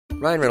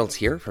Ryan Reynolds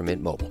here from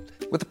Mint Mobile.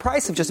 With the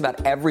price of just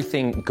about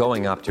everything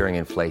going up during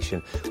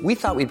inflation, we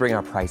thought we'd bring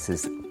our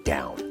prices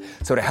down.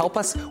 So to help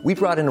us, we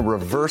brought in a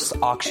reverse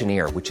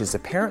auctioneer, which is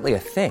apparently a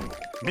thing.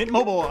 Mint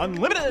Mobile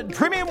Unlimited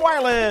Premium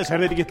Wireless. How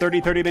to get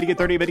 30, 30, bit to get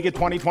 30, bit to get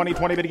 20, 20,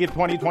 20, bit to get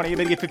 20, 20,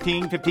 bit to get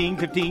 15, 15,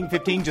 15,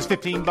 15, just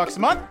 $15 a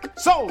month?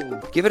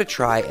 Sold! Give it a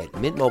try at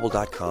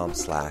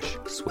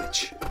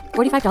mintmobile.com/switch.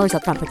 $45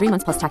 up front for 3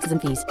 months plus taxes and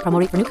fees. Promo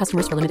rate for new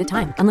customers for limited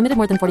time. Unlimited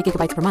more than 40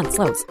 gigabytes per month.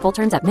 Slows full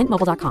terms at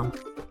mintmobile.com.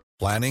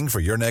 Planning for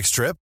your next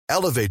trip?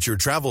 Elevate your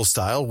travel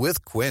style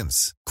with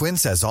Quince.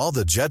 Quince has all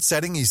the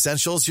jet-setting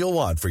essentials you'll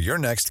want for your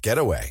next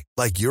getaway,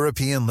 like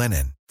European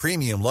linen,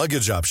 premium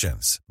luggage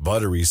options,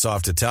 buttery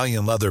soft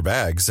Italian leather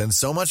bags, and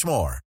so much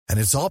more. And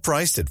it's all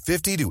priced at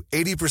 50 to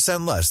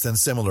 80% less than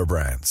similar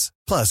brands.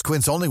 Plus,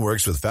 Quince only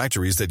works with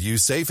factories that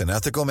use safe and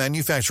ethical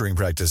manufacturing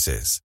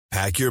practices.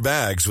 Pack your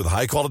bags with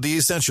high-quality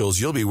essentials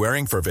you'll be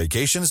wearing for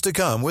vacations to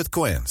come with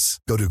Quince.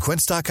 Go to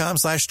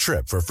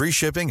quince.com/trip for free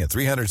shipping and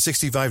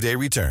 365-day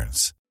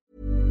returns.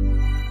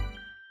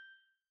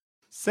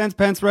 Sans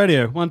Pants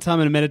Radio. One time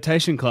in a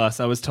meditation class,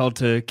 I was told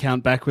to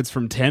count backwards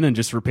from 10 and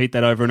just repeat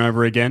that over and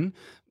over again.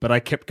 But I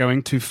kept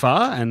going too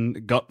far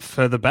and got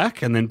further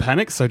back and then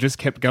panicked, so just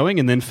kept going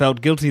and then felt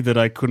guilty that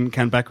I couldn't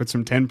count backwards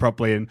from 10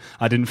 properly and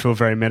I didn't feel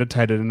very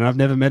meditated, and I've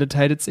never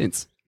meditated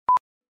since.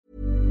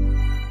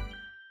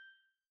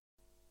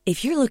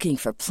 If you're looking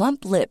for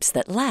plump lips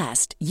that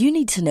last, you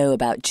need to know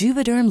about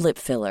Juvederm lip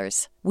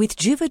fillers. With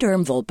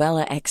Juvederm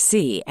Volbella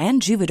XC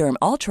and Juvederm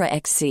Ultra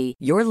XC,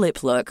 your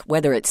lip look,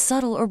 whether it's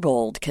subtle or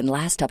bold, can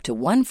last up to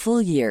 1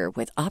 full year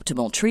with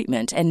optimal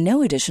treatment and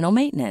no additional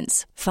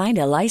maintenance. Find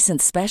a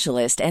licensed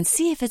specialist and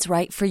see if it's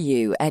right for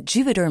you at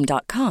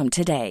Juvederm.com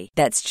today.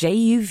 That's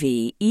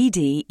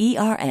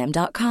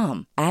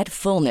JUVEDERM.com. Add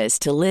fullness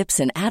to lips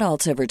in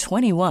adults over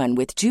 21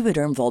 with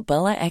Juvederm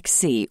Volbella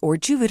XC or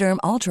Juvederm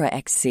Ultra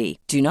XC.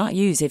 Do not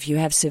use if you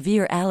have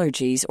severe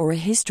allergies or a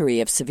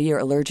history of severe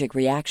allergic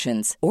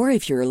reactions, or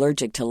if you're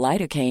allergic to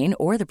lidocaine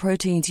or the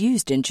proteins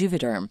used in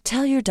Juvederm.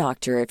 Tell your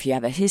doctor if you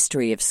have a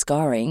history of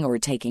scarring or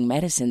taking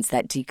medicines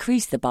that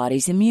decrease the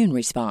body's immune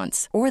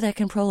response or that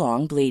can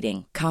prolong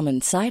bleeding. Common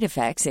side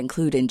effects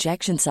include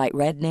injection site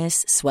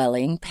redness,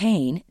 swelling,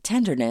 pain,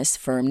 tenderness,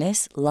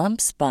 firmness,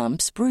 lumps,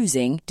 bumps,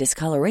 bruising,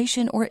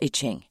 discoloration, or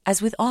itching. As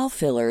with all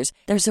fillers,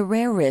 there's a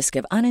rare risk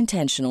of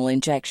unintentional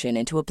injection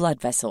into a blood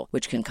vessel,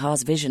 which can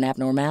cause vision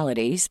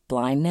abnormalities,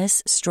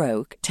 blindness,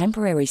 stroke,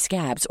 temporary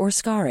scabs, or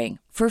scarring.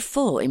 For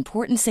full,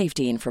 important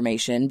safety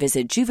information,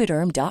 visit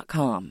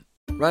Juvederm.com.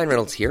 Ryan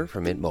Reynolds here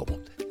from Mint Mobile.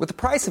 With the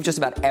price of just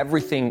about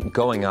everything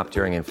going up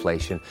during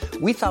inflation,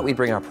 we thought we'd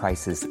bring our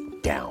prices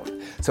down.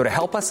 So to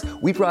help us,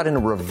 we brought in a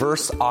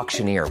reverse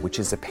auctioneer, which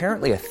is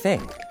apparently a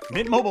thing.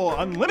 Mint Mobile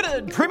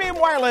Unlimited Premium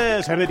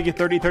Wireless. How to get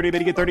 30, 30, bit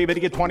to get 30, bit to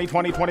get 20,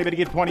 20, 20, bit to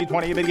get 20,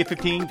 20, bit to get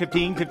 15,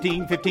 15,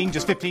 15, 15,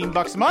 just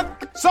 $15 a month?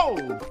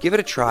 Sold! Give it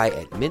a try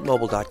at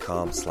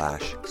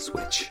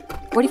mintmobile.com/switch.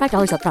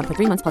 $45 up front for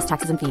 3 months plus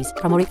taxes and fees.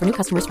 Promo rate for new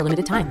customers for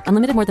limited time.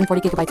 Unlimited more than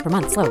 40 gigabytes per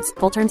month. Slows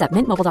full terms at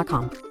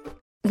mintmobile.com.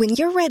 When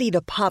you're ready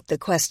to pop the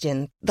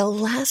question, the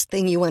last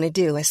thing you want to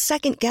do is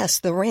second-guess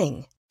the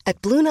ring. At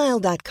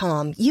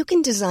BlueNile.com, you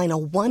can design a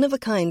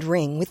one-of-a-kind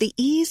ring with the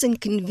ease and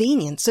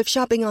convenience of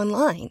shopping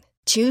online.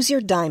 Choose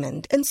your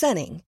diamond and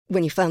setting.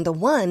 When you find the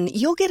one,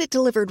 you'll get it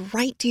delivered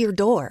right to your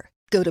door.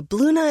 Go to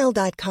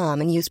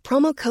BlueNile.com and use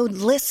promo code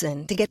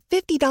LISTEN to get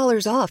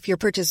 $50 off your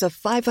purchase of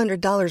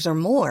 $500 or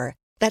more.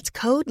 That's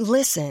code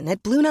LISTEN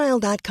at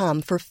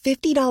BlueNile.com for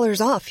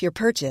 $50 off your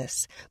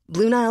purchase.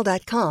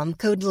 BlueNile.com,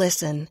 code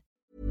LISTEN.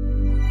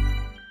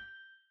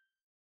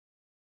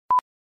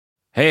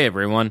 Hey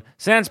everyone,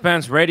 Sans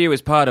Pants Radio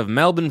is part of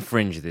Melbourne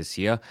Fringe this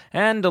year,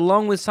 and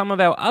along with some of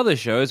our other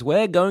shows,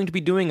 we're going to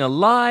be doing a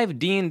live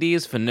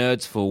D&D's for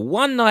Nerds for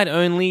one night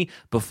only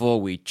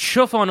before we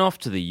chuff on off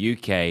to the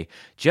UK.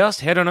 Just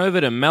head on over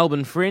to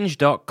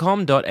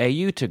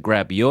melbournefringe.com.au to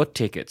grab your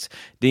tickets.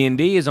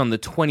 D&D is on the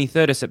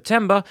 23rd of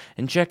September,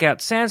 and check out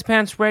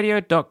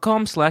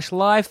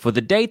sanspantsradio.com/live for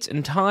the dates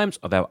and times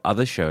of our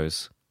other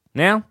shows.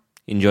 Now,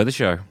 enjoy the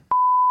show.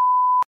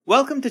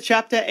 Welcome to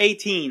Chapter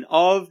 18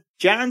 of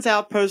Jan's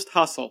Outpost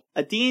Hustle,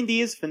 a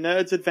D&D is for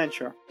Nerds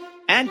adventure.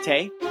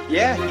 Ante,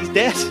 yeah, he's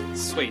dead.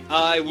 Sweet.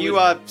 You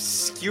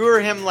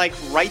skewer him like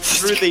right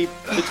through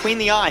between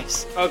the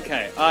eyes.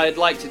 Okay, I'd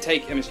like to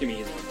take, I'm assuming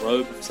he's a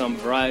robe of some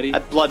variety.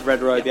 A blood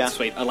red robe, yeah.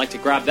 Sweet, I'd like to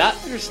grab that.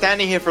 You're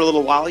standing here for a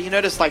little while, you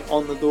notice like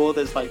on the door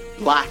there's like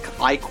black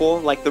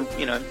ichor, like the,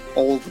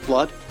 old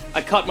blood.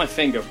 I cut my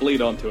finger,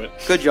 bleed onto it.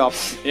 Good job.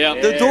 Yeah.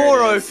 The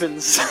door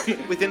opens.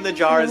 Within the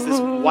jar is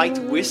this white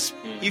wisp.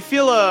 You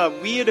feel a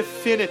weird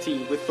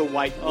affinity with the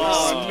white wisp.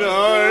 Oh,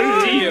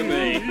 no. Dear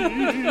me.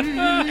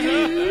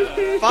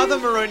 Father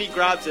Moroni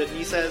grabs it and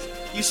he says,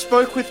 "You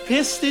spoke with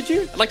Piss, did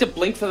you?" I'd like to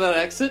blink for that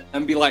exit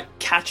and be like,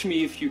 "Catch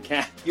me if you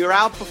can." You're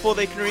out before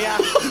they can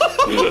react.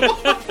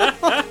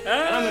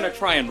 I'm going to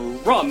try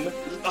and run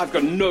I've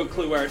got no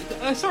clue where it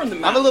is. I saw it in the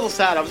map. I'm a little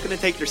sad. I was going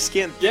to take your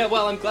skin. Yeah,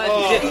 well, I'm glad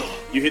you did.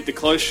 You hit the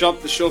clothes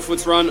shop, the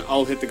Surefoot's run,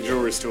 I'll hit the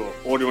jewelry store.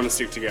 Or do you want to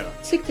stick together?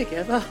 Stick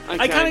together. Okay.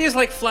 I kind of just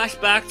like flash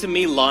back to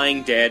me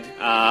lying dead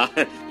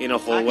in a How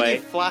hallway.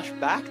 can you flash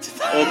back to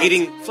that? Or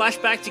getting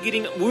flashback to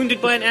getting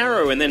wounded by an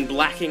arrow and then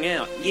blacking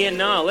out. Yeah,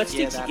 no, let's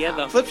stick that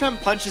together. Fliptram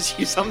punches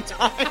you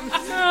sometimes.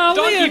 No,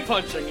 Donkey Leo.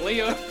 punching,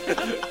 Leo.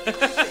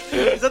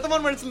 Is that the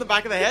one where it's in the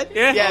back of the head?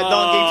 Yeah. Yeah,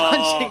 donkey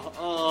punching.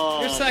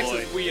 Oh, Your sex boy.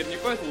 is weird, and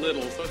you're both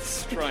little, so it's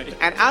strange.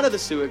 And out of the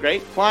sewer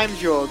grate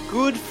climbs your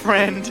good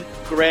friend,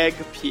 Greg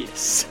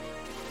Pierce.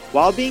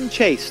 While being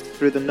chased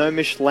through the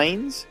gnomish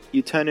lanes,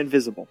 you turn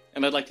invisible.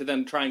 And I'd like to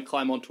then try and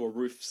climb onto a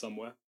roof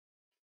somewhere.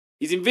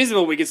 He's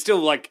invisible, we can still,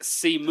 like,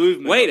 see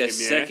movement. Wait of a him,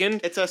 yeah?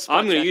 second. It's a spot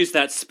I'm going check. to use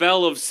that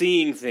spell of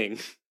seeing thing.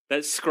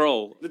 That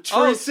scroll. The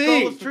true Scroll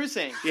seeing. of True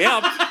Seeing.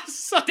 Yeah.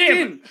 Sucked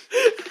in.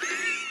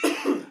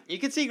 You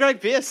can see Greg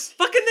Pierce.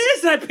 Fucking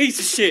there's that piece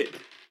of shit.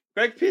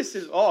 Greg Pierce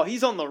is... Oh,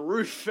 he's on the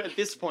roof at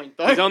this point,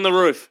 though. He's on the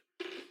roof.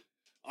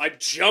 I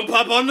jump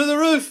up onto the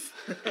roof.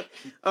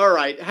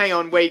 Alright, hang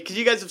on, wait, because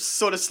you guys have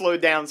sort of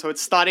slowed down, so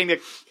it's starting to...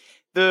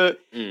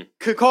 The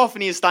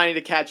cacophony is starting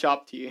to catch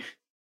up to you.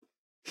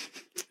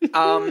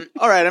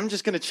 Alright, I'm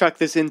just going to chuck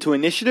this into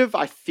initiative.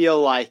 I feel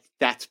like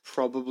that's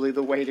probably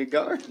the way to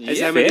go.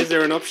 Is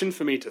there an option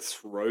for me to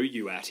throw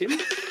you at him?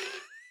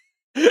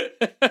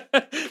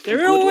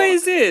 There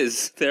always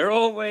is. There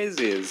always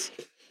is.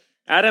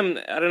 Adam,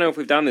 I don't know if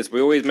we've done this.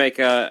 We always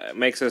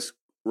makes us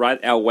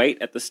write our weight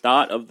at the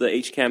start of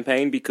each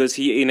campaign because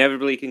he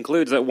inevitably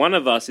concludes that one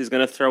of us is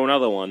going to throw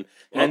another one.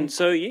 Well, and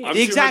so, yeah. I'm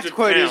The exact 200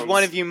 quote is, pounds.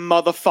 one of you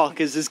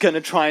motherfuckers is going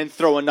to try and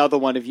throw another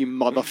one of you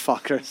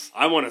motherfuckers.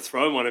 I want to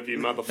throw one of you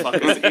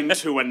motherfuckers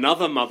into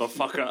another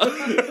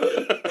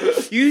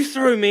motherfucker. You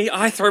throw me,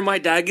 I throw my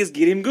daggers,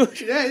 get him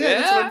good. Yeah,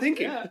 that's what I'm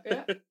thinking.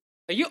 Yeah.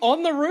 Are you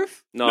on the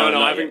roof? No,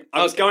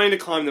 I was going to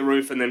climb the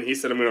roof, and then he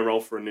said I'm going to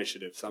roll for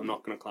initiative, so I'm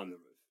not going to climb the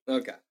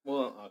roof. Okay.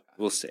 Well, okay.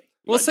 We'll see.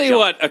 We'll Might see jump.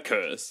 what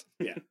occurs.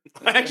 Yeah.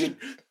 Actually,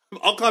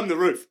 I'll climb the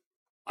roof.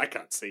 I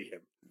can't see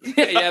him.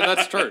 Yeah,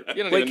 that's true.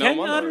 You don't Wait, even know can I'm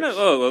on I the don't know. roof.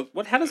 Oh,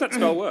 well, how does that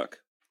spell work?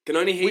 Can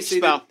only he Which see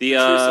spell? the true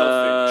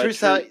self thing? True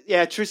sight,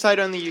 yeah, true sight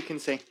only you can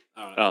see.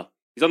 All right. Oh,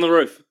 he's on the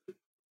roof.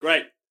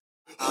 Great.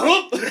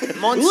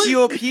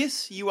 Monsieur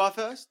Pierce, you are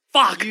first.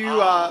 Fuck!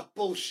 You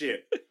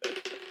bullshit.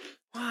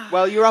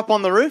 Well, you're up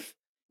on the roof.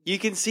 You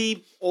can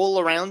see all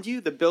around you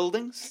the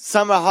buildings.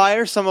 Some are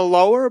higher, some are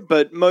lower,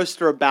 but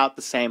most are about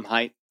the same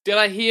height. Did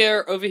I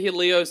overhear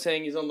Leo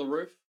saying he's on the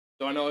roof?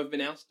 Do I know I've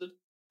been ousted?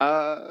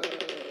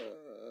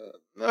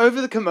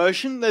 Over the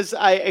commotion, there's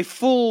a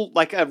full,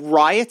 like, a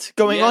riot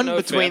going Yeah, on no,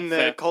 between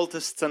fair. the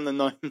cultists and the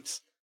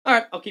gnomes.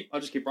 Alright, I'll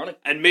just keep running.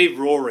 And me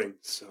roaring,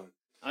 so.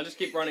 I'll just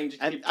keep running,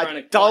 just And keep trying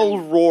a to dull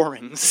climb.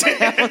 roaring sound.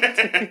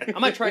 I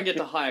might try and get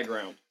to higher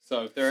ground.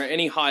 So if there are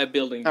any higher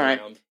buildings All right.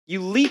 around.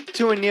 You leap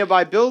to a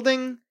nearby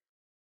building,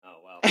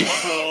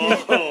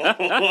 Oh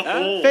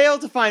wow. fail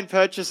to find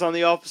purchase on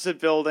the opposite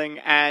building,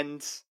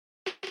 and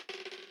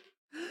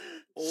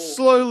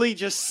slowly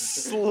just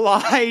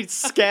slide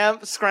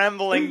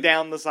scrambling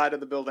down the side of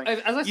the building. As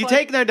I You slide-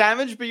 take no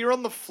damage, but you're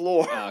on the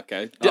floor. Oh,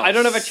 okay. I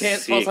don't have a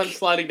chance whilst I'm sick.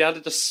 sliding down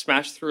to just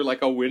smash through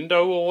like a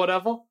window or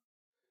whatever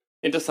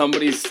into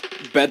somebody's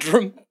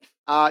bedroom.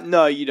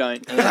 No, you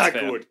don't. That's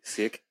fair. Good.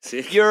 Sick.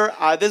 You're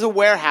there's a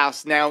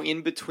warehouse now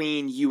in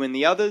between you and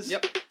the others.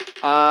 Yep.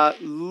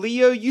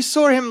 Leo, you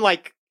saw him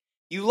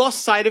you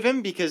lost sight of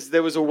him because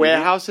there was a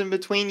warehouse in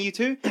between you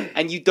two,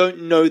 and you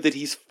don't know that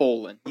he's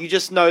fallen. You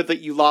just know that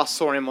you last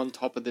saw him on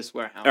top of this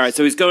warehouse. All right,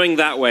 so he's going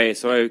that way,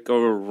 so I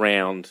go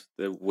around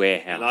the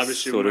warehouse. And I'm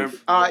assuming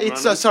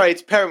sort of.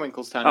 It's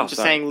Periwinkle's turn. I'm Oh, just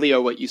sorry. saying,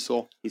 Leo, what you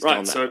saw. He's Right,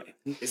 gone that so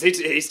way. is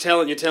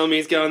you're telling me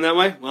he's going that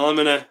way? Well, I'm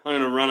gonna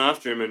run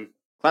after him and.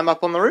 Climb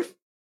up on the roof.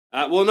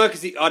 Well, no,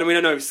 because we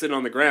don't know if he's sitting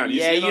on the ground.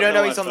 Yeah, you don't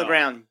know he's on the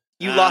ground.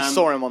 You last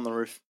saw him on the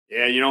roof.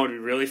 Yeah, you know what would be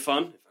really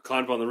fun? If I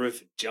climbed up on the roof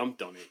and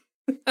jumped on him.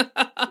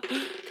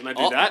 Can I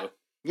do that?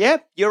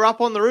 Yep, you're up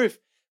on the roof.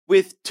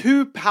 With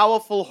two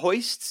powerful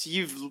hoists,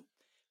 you've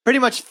pretty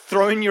much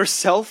thrown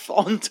yourself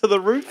onto the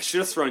I roof.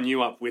 should have thrown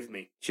you up with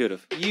me. Should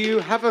have. You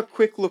have a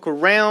quick look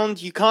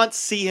around. You can't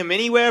see him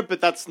anywhere,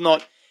 but that's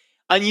not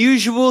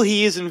unusual.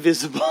 He is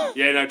invisible.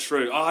 Yeah, no,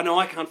 true. Oh, no,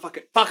 I can't fuck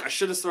it. Fuck, I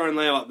should have thrown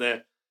Leo up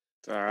there.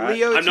 It's all right.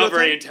 Leo, I'm it's not your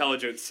very turn.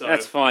 intelligent, so...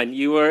 That's fine.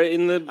 You were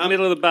in the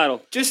middle of the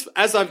battle. Just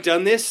as I've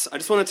done this, I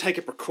just want to take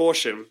a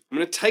precaution. I'm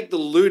going to take the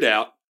loot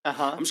out.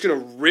 Uh-huh. I'm just going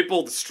to rip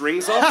all the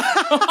strings off.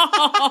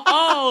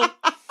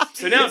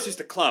 So now it's just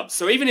a club.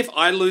 So even if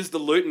I lose the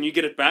loot and you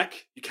get it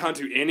back, you can't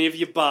do any of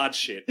your bard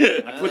shit.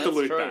 I put the that's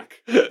loot true.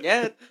 back.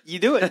 Yeah, you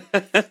do it.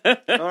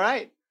 All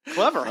right.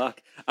 Clever.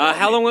 Fuck.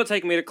 How long will it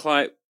take me to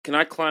climb? Can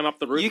I climb up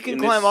the roof? You can in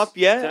climb this up,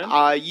 yeah.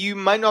 turn? You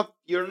might not...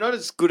 You're not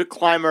as good a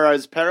climber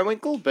as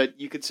Periwinkle, but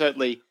you could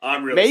certainly...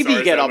 I'm really Maybe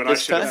sorry, get Sam, up but this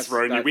I should have turn.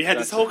 thrown you. We had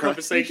this whole You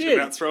conversation did.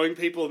 about throwing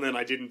people, and then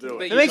I didn't do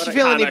But it. It makes you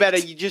feel any panicked. better,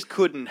 you just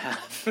couldn't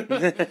have.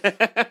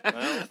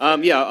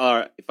 Yeah, all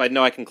right. If I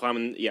know I can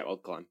climb, I'll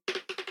climb.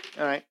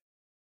 All right.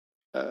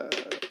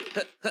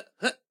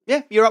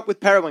 Yeah, you're up with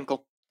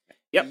Periwinkle.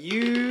 Yep.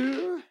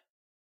 You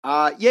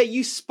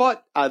You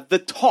spot the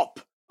top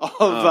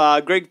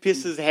of Greg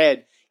Pierce's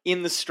head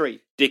in the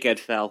street. Dickhead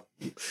fell.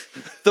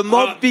 The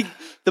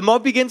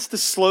mob begins to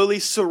slowly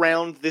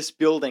surround this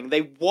building.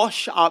 They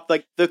wash up,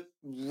 like the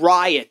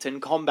riot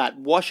and combat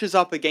washes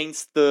up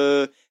against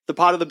the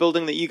part of the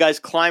building that you guys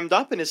climbed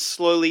up and is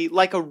slowly,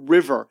 like a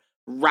river,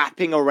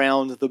 wrapping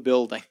around the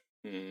building.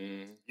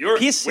 We're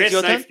Pierce, safe, it's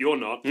your turn? you're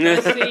not. Can I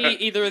see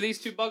either of these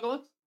two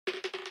bugglers?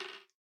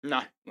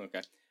 No.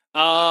 Okay.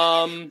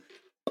 I'm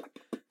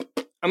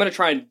going to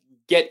try and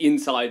get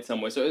inside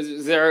somewhere. So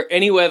is there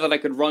anywhere that I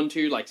could run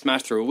to, like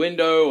smash through a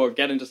window or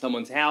get into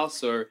someone's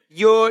house or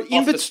You're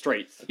off the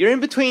streets? You're in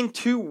between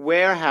two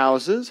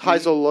warehouses.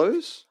 Highs or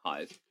lows?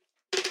 Highs.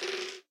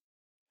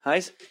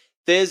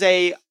 There's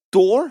a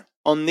door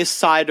on this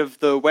side of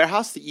the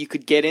warehouse that you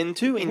could get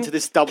into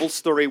this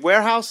double-story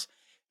warehouse.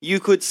 You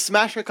could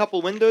smash a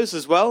couple windows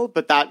as well,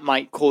 but that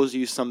might cause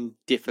you some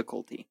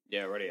difficulty.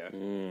 Yeah, radio.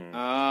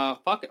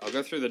 Fuck it. I'll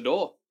go through the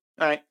door.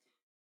 All right.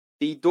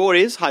 The door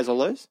is highs or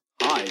lows?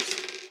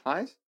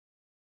 Highs.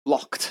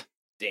 Locked.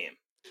 Damn.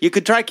 You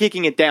could try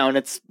kicking it down.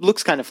 It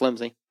looks kind of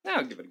flimsy. Yeah,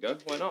 I'll give it a go.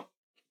 Why not?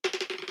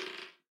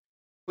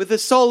 With a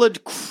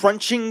solid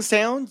crunching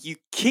sound, you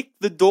kick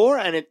the door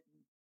and it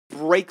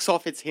breaks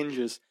off its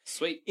hinges.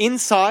 Sweet.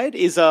 Inside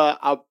is it's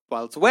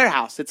a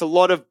warehouse. It's a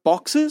lot of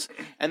boxes,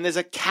 and there's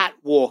a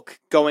catwalk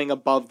going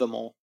above them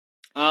all.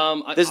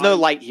 There's no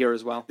light here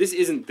as well. This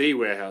isn't the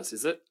warehouse,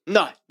 is it?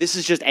 No, this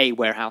is just a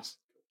warehouse.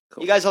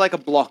 Cool. You guys are like a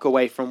block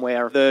away from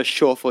where the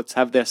Surefoots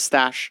have their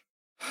stash.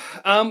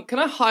 Can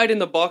I hide in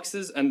the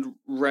boxes and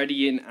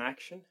ready in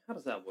action? How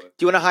does that work?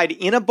 Do you want to hide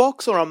in a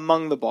box or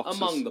among the boxes?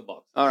 Among the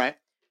boxes. All right.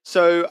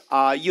 So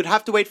you'd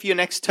have to wait for your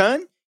next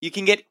turn. You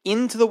can get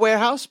into the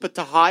warehouse, but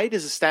to hide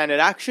is a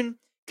standard action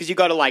because you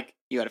got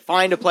to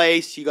find a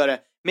place. You got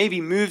to maybe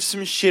move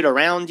some shit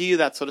around you,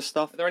 that sort of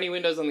stuff. Are there any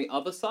windows on the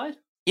other side?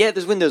 Yeah,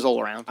 there's windows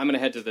all around. I'm gonna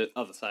head to the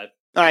other side.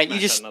 All right, you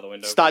just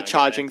start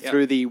charging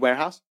through the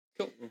warehouse.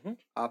 Cool.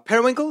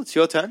 Periwinkle, it's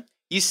your turn.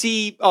 You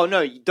see... Oh,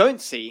 no, you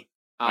don't see.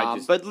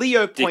 But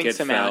Leo points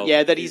him out.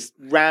 Yeah, that he's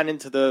ran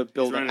into the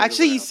building.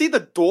 Actually, you see the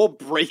door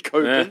break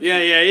open.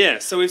 Yeah.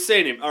 So we've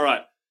seen him. All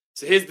right.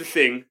 So here's the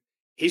thing.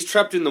 He's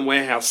trapped in the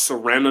warehouse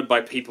surrounded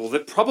by people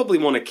that probably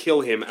want to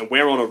kill him, and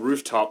we're on a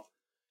rooftop.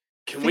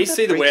 Can we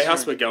see the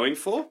warehouse we're going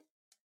for?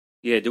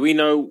 Yeah, do we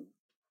know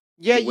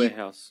the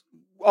warehouse?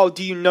 Oh,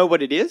 do you know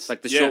what it is?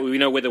 Like we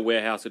know where the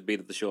warehouse would be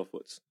to the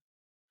Surefoots.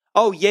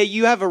 Oh, yeah,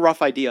 you have a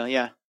rough idea,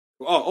 yeah.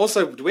 Oh,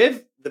 also, do we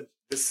have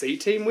the C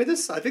team with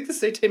us? I think the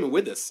C team are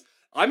with us.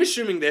 I'm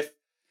assuming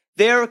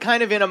they're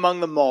kind of in among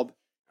the mob.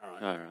 All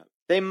right.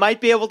 They might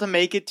be able to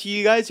make it to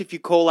you guys if you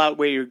call out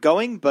where you're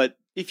going, but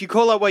if you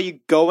call out where you're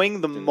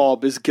going, the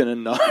mob is gonna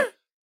know.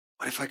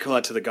 What if I call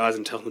out to the guys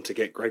and tell them to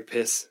get Greg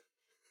Piss?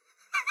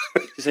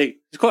 You say,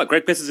 call out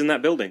Greg Piss is in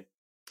that building.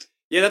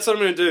 Yeah, that's what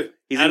I'm gonna do.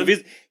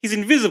 He's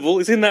invisible.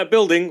 He's in that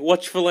building.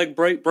 Watch for like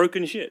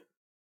broken shit.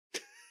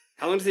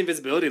 How long does the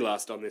invisibility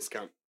last on this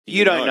cunt?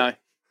 You don't know.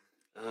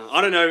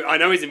 I don't know. I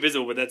know he's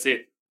invisible, but that's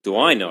it. Do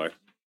I know?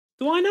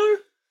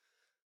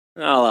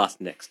 I'll ask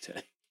next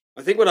turn.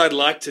 I think what I'd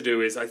like to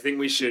do is I think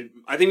we should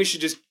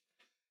just,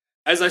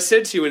 as I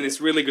said to you in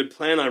this really good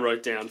plan I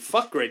wrote down,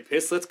 fuck Greg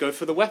Piss, let's go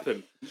for the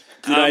weapon.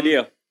 Good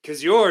idea.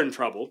 Because you're in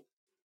trouble.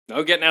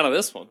 No getting out of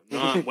this one.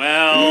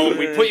 Well,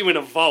 we put you in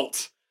a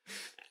vault,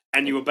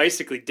 and you were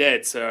basically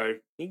dead, so...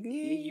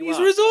 He's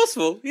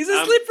resourceful. He's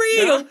a slippery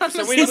eel.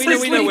 So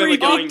we know where we're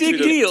going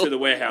to the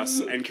warehouse,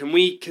 and can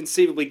we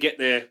conceivably get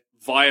there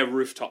via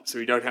rooftop so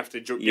we don't have to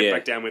get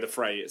back down where the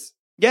fray is?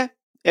 Yeah,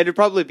 it'd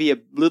probably be a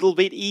little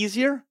bit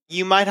easier.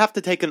 You might have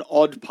to take an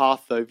odd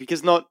path, though,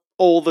 because not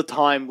all the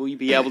time will you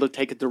be able to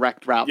take a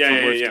direct route from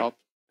rooftop.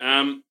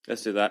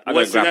 Let's do that. I've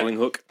got a grappling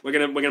hook. We're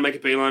gonna make a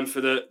beeline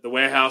for the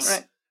warehouse,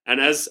 right. And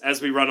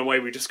as we run away,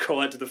 we just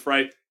call out to the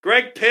fray,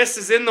 Greg Piss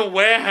is in the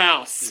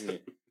warehouse!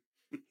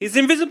 He's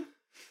invisible.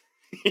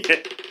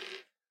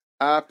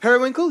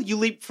 Periwinkle, you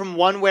leap from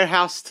one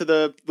warehouse to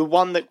the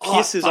one that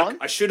Pierce is on.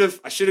 I should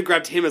have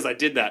grabbed him as I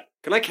did that.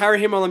 Can I carry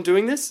him while I'm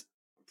doing this?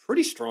 I'm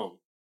pretty strong.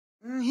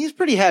 He's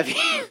pretty heavy.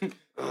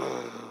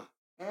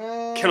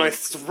 Can I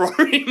throw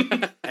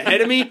him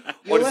ahead of me?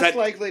 You're less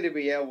likely to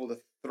be able to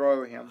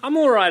throw him. I'm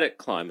alright at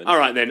climbing.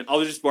 Alright then,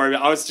 I'll just worry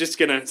about I was just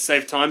going to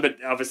save time, but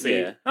obviously...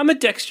 Yeah. I'm a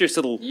dexterous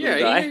little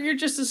guy. You're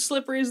just as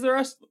slippery as the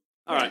rest of them.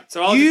 Alright,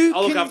 so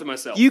I'll look after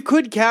myself. You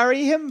could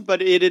carry him,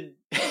 but it'd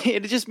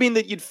just mean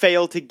that you'd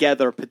fail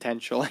together,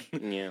 potentially.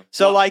 Yeah.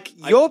 So,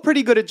 you're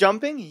pretty good at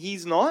jumping,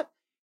 he's not.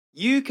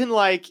 You can,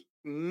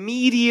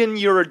 median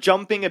your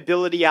jumping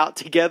ability out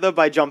together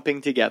by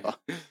jumping together.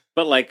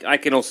 But, I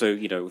can also,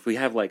 if we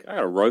have, I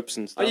got ropes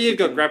and stuff. Oh, you've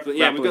got grappling.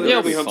 Yeah, we've got the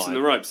grappling hooks and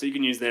the ropes, so you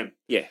can use them.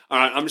 Yeah.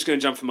 Alright, I'm just going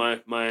to jump for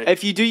my...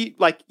 If you do,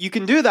 you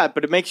can do that,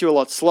 but it makes you a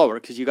lot slower,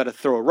 because you got to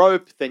throw a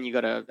rope, then you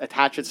got to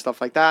attach it, stuff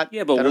like that.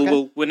 Yeah, but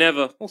we'll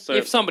never... Also,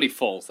 if somebody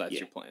falls, that's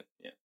your plan.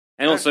 Yeah.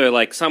 And also,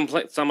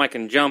 some I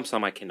can jump,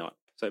 some I cannot.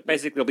 So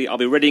basically, I'll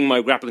be readying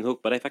my grappling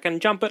hook, but if I can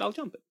jump it, I'll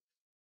jump it.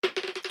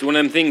 It's one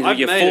of them things where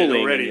you're falling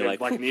already, and you're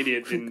like an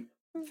idiot, didn't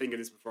think of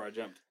this before I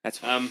jumped. That's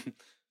fine.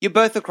 You're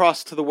both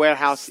across to the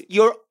warehouse.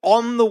 You're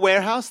on the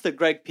warehouse that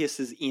Greg Pierce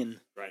is in.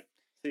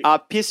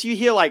 Right. Pierce, you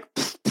hear like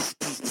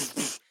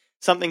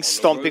something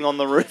stomping on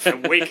the roof.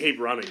 And we keep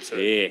running too.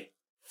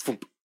 Yeah.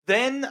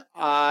 Then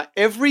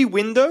every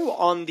window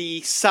on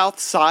the south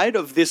side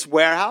of this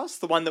warehouse,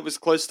 the one that was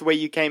close to where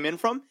you came in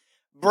from,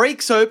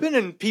 breaks open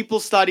and people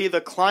start either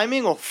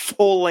climbing or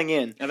falling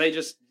in. Are they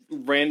just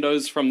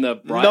randos from the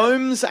riot?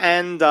 Gnomes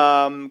and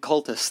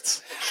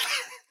cultists.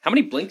 How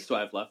many blinks do I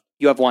have left?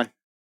 You have one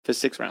for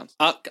 6 rounds.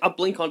 I'll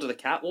blink onto the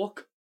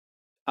catwalk.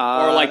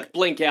 Or like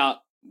blink out,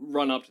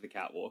 run up to the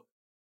catwalk.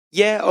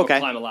 Yeah, Or okay.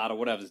 climb a ladder,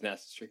 whatever's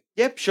necessary.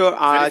 Yep, sure. Is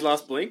that his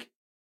last blink?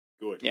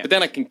 Good. Yeah. But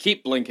then I can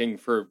keep blinking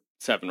for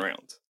 7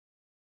 rounds.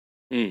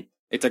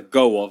 It's a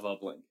go of a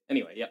blink.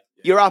 Anyway, yep.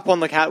 You're up on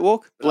the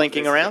catwalk,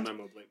 blinking There's around. no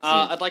more blinks.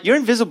 I'd like You're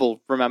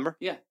invisible, remember?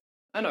 Yeah,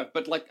 I know,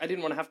 but like I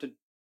didn't want to have to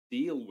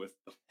deal with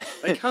them.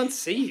 They can't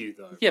see you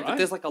though. Yeah, right? but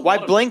there's like a Why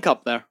lot blink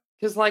up there?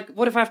 Because like,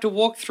 what if I have to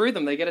walk through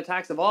them? They get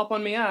attacks of op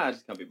on me. I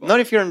just can't be bothered. Not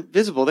if you're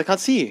invisible, they can't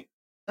see you.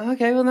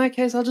 Okay, well in that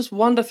case, I'll just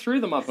wander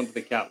through them up onto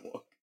the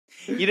catwalk.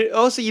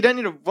 Also, you don't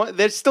need to.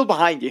 They're still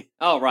behind you.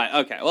 Oh right,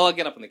 okay. Well, I'll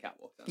get up on the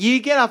catwalk. Then. You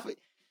get up.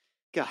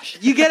 Gosh,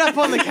 you get up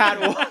on the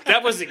catwalk.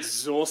 That was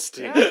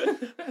exhausting. I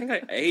think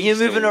I aged You're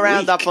moving a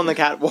around week. up on the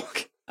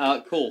catwalk.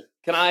 Cool.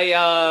 Can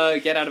I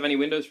get out of any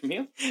windows from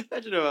here?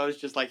 Imagine if I was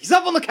just like, he's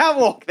up on the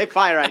catwalk. They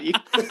fire at you.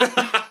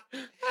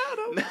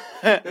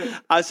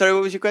 Sorry,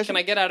 what was your question? Can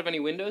I get out of any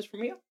windows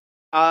from here?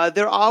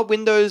 There are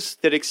windows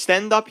that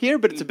extend up here,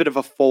 but it's a bit of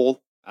a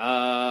fall.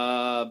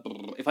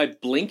 If I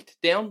blinked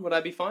down, would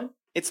I be fine?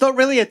 It's not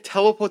really a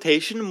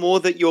teleportation,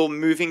 more that you're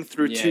moving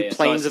through two planes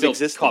so I of still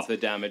existence. Caught the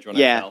damage when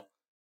Yeah. I fell.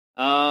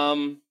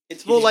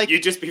 It's more like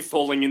you'd just be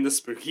falling in the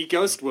spooky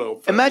ghost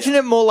world. imagine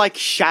it more like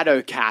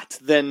Shadowcat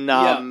than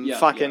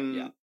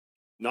Nightcrawler.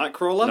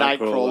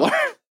 Nightcrawler.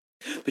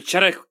 But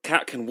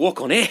Shadowcat can walk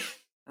on air.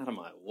 How do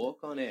I walk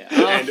on air?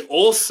 And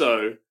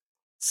also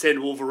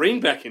send Wolverine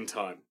back in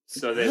time.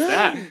 So there's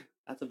that.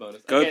 That's a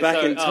bonus. Go Okay, back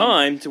so, in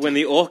time to when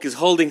the orc is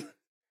holding.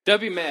 Don't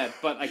be mad,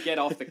 but I get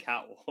off the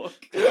catwalk.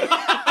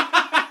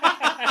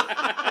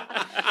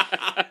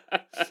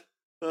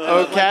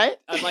 Okay.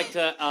 I'd like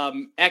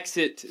to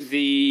exit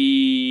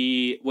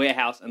the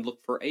warehouse and look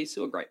for a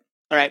sewer grate.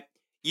 All right.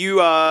 You,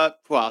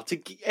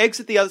 to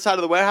exit the other side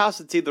of the warehouse,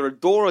 it's either a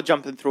door or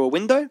jumping through a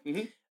window.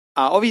 Mhm.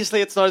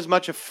 Obviously, it's not as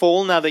much a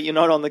fall now that you're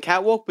not on the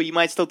catwalk, but you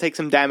might still take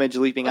some damage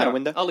leaping out a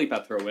window. I'll leap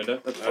out through a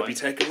window. That's Hope you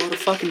fine. take a lot of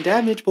fucking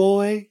damage,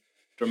 boy.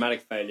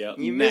 Dramatic failure.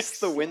 You Next.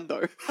 missed the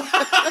window.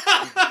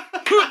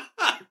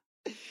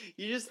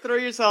 You just throw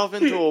yourself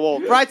into a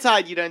wall. Right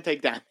side, you don't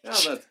take damage. Oh,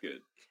 that's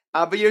good.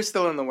 But you're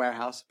still in the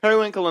warehouse.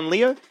 Periwinkle and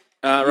Leo,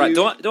 Right.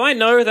 You- Do I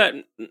know that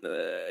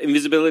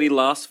invisibility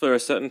lasts for a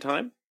certain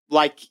time?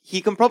 like,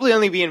 he can probably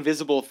only be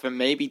invisible for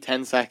maybe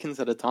 10 seconds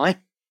at a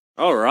time.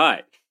 All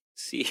right.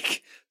 See,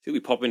 we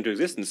pop into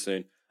existence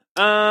soon.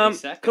 Any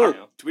second Cool.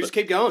 now. Do we just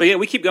keep going? But yeah,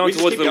 we keep going We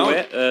just towards keep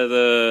going.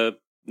 the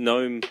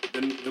gnome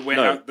The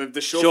warehouse, the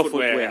Shawfoot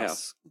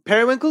warehouse.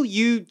 Periwinkle,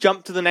 you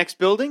jump to the next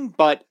building,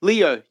 but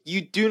Leo, you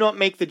do not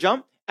make the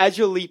jump. As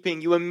you're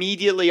leaping, you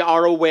immediately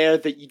are aware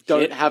that you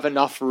don't Shit. have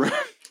enough room.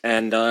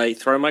 And I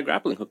throw my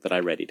grappling hook that I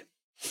readied.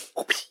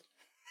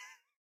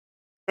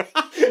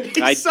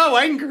 He's so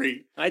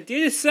angry. I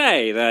did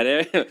say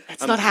that.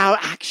 That's not how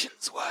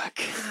actions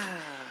work.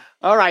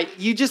 All right,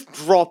 you just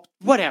drop.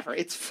 Whatever,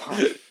 it's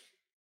fine.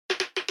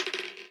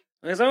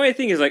 Because the only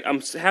thing is, like,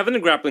 I'm having a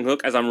grappling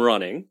hook as I'm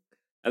running,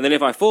 and then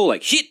if I fall,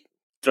 like, shit,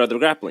 throw the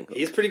grappling hook.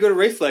 He's pretty good at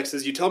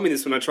reflexes. You told me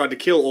this when I tried to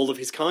kill all of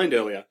his kind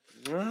earlier.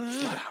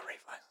 That's not how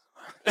reflexes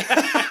work.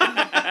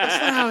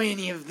 That's not how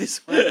any of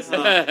this works. You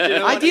know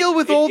I what? deal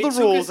with It- all it the took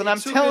rules, us- and it I'm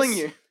took telling us-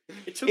 you.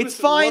 It took It's us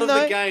fine, a lot though.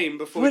 of the game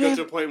before we got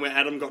Whatever. to a point where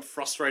Adam got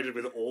frustrated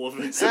with all of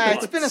this.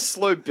 It's been a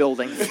slow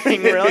building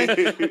thing, really.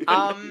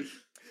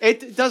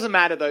 It doesn't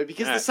matter though,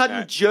 because the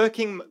sudden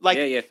jerking, like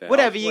fair.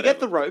 whatever, you get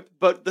the rope,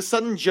 but the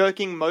sudden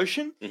jerking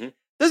motion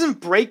doesn't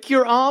break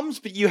your arms,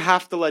 but you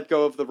have to let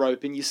go of the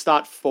rope and you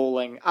start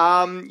falling.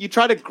 You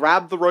try to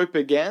grab the rope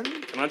again.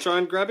 Can I try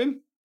and grab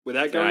him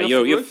without going off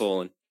you're the roof?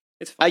 falling.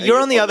 It's fine. You're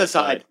on the other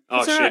side. Oh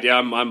It's shit! alright. Yeah,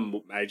 I'm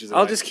ages away.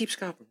 I'll just keep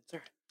scarping. It's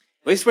alright.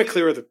 At least we're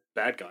clear of the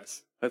bad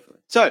guys. Hopefully.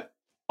 So,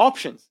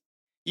 options.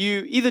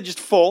 You either just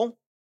fall,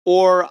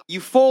 or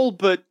you fall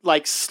but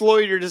like slow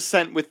your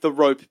descent with the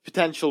rope,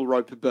 potential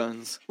rope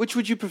burns. Which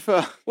would you prefer?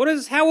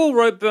 How will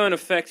rope burn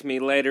affect me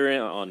later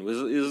on?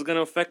 Is it going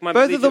to affect my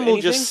Both ability of them to do will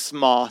anything? just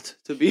smart,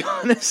 to be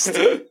honest.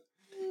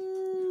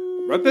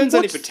 Rope burn's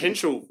only What's-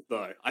 potential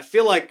though. I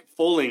feel like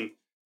falling.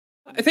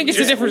 I think it's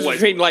the Just difference always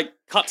between like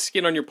cut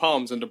skin on your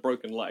palms and a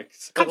broken leg.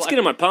 So, Cut like, skin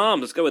on my palms.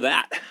 Let's go with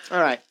that.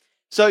 All right.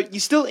 So you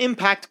still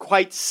impact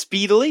quite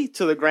speedily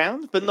to the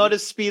ground, but not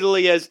as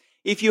speedily as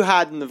if you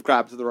hadn't have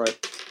grabbed the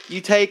rope.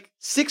 You take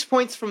 6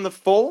 points from the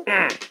fall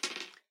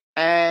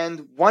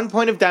and 1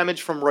 point of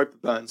damage from rope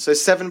burn, so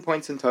 7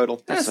 points in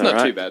total. That's all not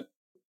right. too bad.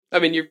 I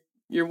mean,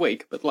 you're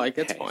weak, but like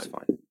it's Hey, fine. it's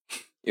fine.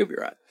 You'll be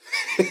right.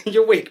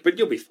 You're weak, but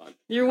you'll be fine.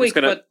 You're I'm weak, just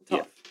gonna- but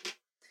tough.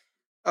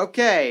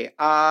 Okay,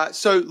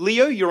 so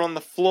Leo, you're on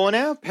the floor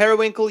now.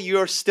 Periwinkle,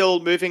 you're still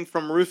moving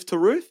from roof to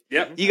roof.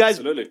 Yep. You guys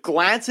absolutely.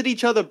 glance at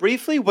each other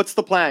briefly. What's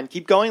the plan?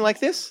 Keep going like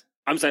this?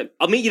 I'm saying,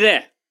 I'll meet you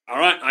there. All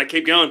right, I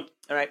keep going.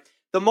 All right.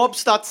 The mob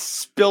starts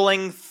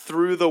spilling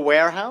through the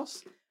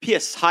warehouse.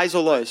 Pierce, highs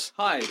or lows?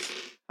 Hi.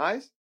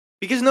 Highs?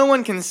 Because no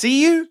one can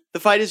see you, the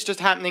fight is just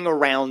happening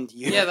around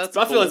you. Yeah, that's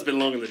I feel cool. it's been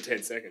longer than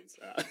 10 seconds.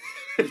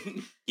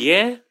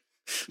 Yeah?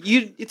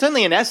 It's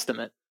only an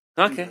estimate.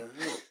 Okay.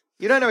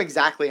 You don't know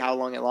exactly how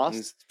long it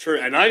lasts. True,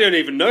 and I don't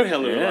even know how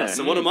long it Yeah. lasts,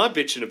 so what am I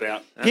bitching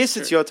about? Pierce,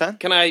 it's your turn.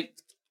 Can I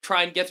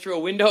try and get through a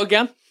window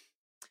again?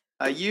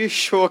 You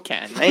sure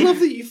can. I love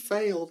that you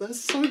failed.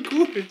 That's so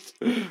good.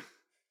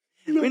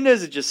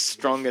 Windows are just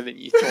stronger than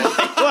you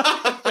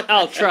thought.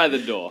 I'll try the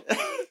door.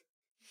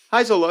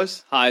 Highs or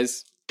lows?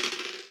 Highs.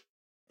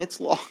 It's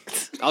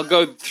locked. I'll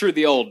go through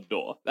the old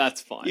door.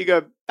 That's fine. You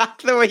go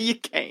back the way you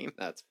came.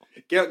 That's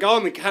fine. Go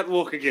on the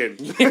catwalk again.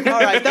 All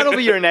right, that'll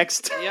be your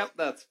next. Yep,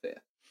 that's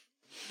fair.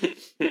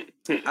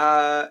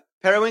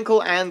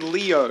 Periwinkle and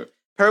Leo.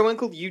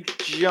 Periwinkle, you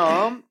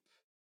jump.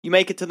 You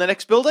make it to the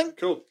next building.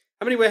 Cool.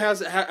 How many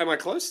warehouses? Am I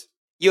close?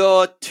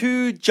 You're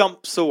 2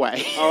 jumps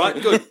away. All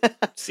right, good.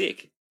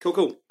 Sick.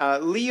 Cool.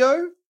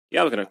 Leo.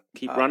 Yeah, we're going to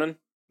keep running.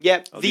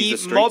 Yep, I'll the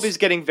use the mob streets. is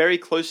getting very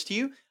close to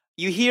you.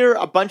 You hear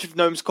a bunch of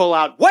gnomes call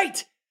out,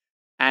 "Wait!"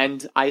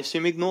 And I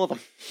assume ignore them.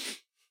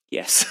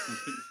 Yes.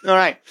 All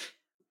right.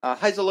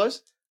 Highs or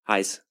lows?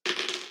 Highs.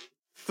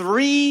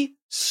 3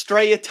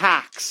 stray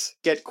attacks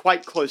get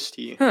quite close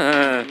to you.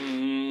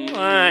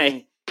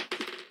 Why?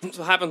 That's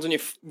what happens when you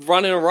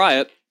run in a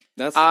riot.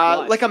 That's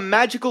life. Like a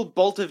magical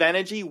bolt of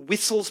energy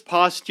whistles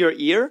past your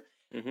ear.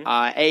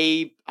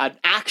 An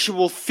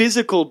actual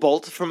physical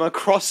bolt from a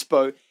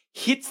crossbow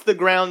hits the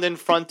ground in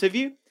front of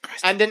you,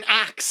 and an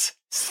axe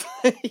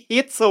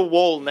hits a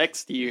wall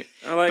next to you.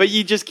 But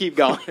you just keep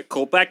going.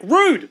 Call back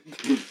rude.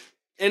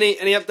 Any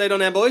update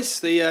on our boys,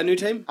 the new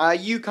team?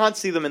 You can't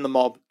see them in the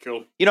mob.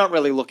 Cool. You're not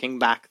really looking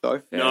back,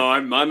 though. No,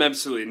 I'm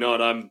absolutely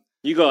not. I've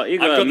You got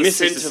got the misses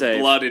scent to of save.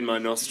 blood in my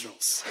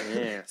nostrils.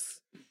 Yes.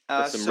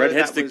 Got some So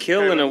redheads that to was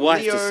kill and a Periwinkle,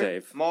 wife to Leo,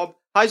 save. Mob.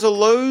 Highs or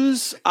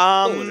lows?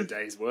 All in a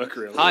day's work,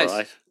 really.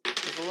 Highs.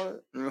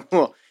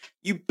 Right.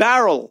 You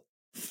barrel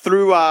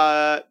through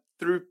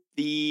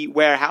the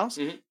warehouse.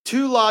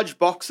 2 large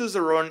boxes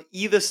are on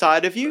either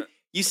side of you.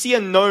 You see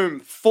a gnome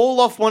fall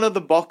off one of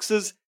the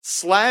boxes,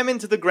 slam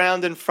into the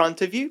ground in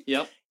front of you.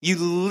 Yep. You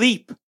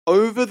leap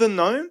over the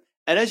gnome,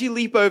 and as you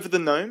leap over the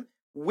gnome,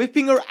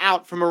 whipping her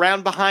out from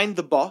around behind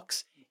the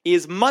box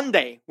is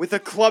Monday with a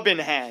club in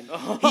hand.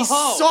 He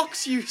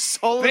socks you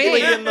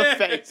solidly in the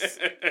face.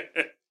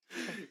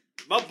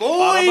 My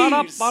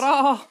boys!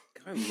 Go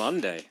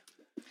Monday.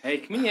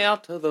 Take me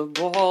out to the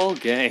ball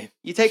game.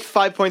 You take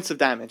 5 points of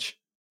damage,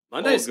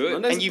 Monday's good.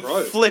 Monday's and you a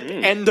pro. flip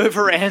end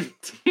over end.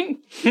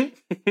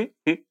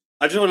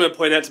 I just want to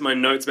point out to my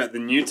notes about the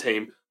new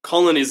team.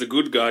 Colin is a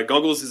good guy.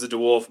 Goggles is a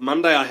dwarf.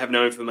 Monday, I have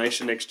no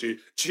information next to.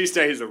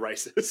 Tuesday is a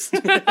racist.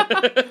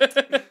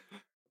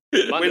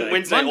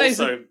 Wednesday Monday's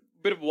also. a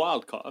bit of a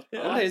wild card. I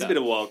like Monday is a that. bit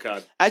of a wild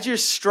card. As you're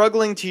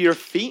struggling to your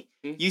feet,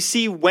 you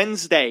see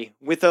Wednesday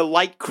with a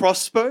light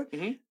crossbow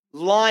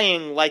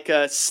lying like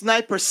a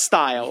sniper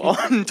style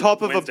on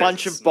top of a Wednesday's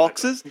bunch a of sniper.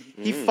 boxes.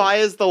 He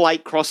fires the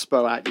light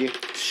crossbow at you.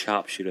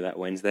 Sharpshooter that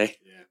Wednesday.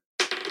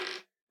 Yeah.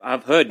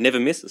 I've heard never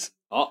misses.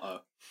 Uh-oh.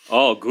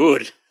 Oh,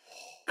 good.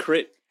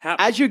 Crit.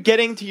 As you're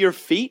getting to your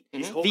feet,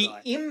 the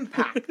Hawkeye.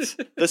 impact,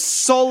 the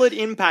solid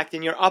impact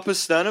in your upper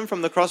sternum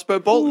from the crossbow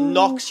bolt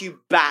knocks you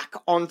back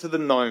onto the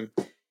gnome.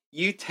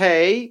 You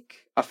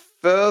take a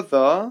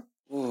further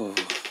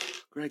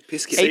Greg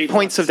Piskett. 8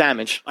 points of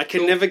damage. I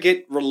can never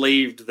get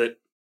relieved that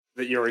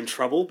you're in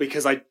trouble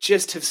because I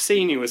just have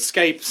seen you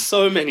escape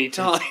so many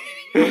times.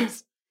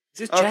 He's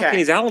just Okay. jacking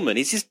his element.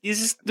 He's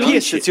just doing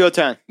Yes, shit. it's your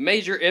turn.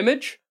 Major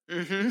image,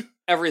 Mm-hmm.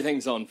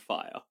 everything's on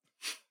fire.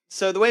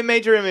 So the way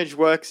Major Image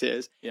works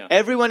is Yeah.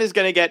 everyone is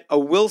going to get a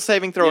will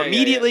saving throw Yeah, yeah,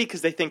 immediately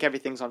because they think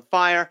everything's on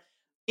fire.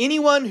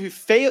 Anyone who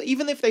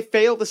even if they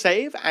fail to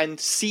save and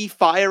see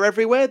fire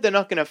everywhere, they're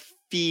not going to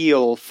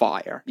feel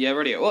fire. Yeah,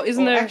 radio. Well,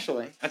 isn't Well, there...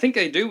 actually? I think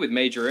they do with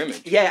major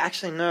image. Yeah,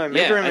 actually, no.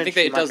 Major Yeah, Image, I think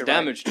that you it might does be right.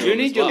 damage to Do you them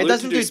need as your well. It loot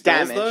doesn't to do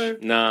spells,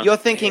 damage. though? Nah. You're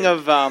thinking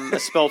of a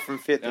spell from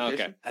 5th Oh,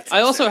 edition. okay. I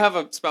also have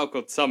a spell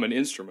called Summon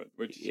Instrument,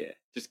 which Yeah.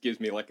 just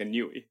gives me like a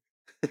newie.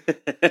 Yeah,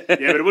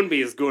 but it wouldn't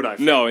be as good, I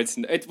think. No, it's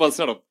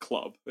not a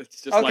club.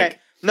 It's just Okay. like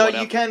No,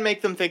 whatever. you can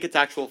make them think it's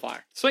actual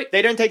fire. Sweet.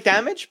 They don't take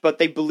damage, but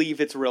they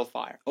believe it's real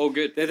fire. Oh,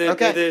 good.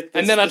 Okay.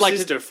 And then I'd like to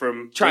sister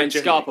from Try and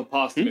Dirk scarper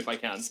past them if I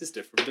can. Gently.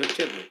 Sister from Dirk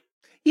Gently.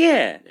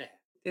 Yeah.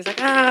 It's like,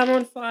 I'm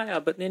on fire,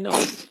 but they're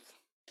not.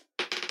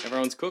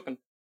 Everyone's cooking.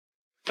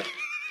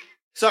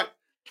 So,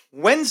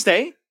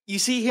 Wednesday, you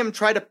see him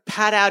try to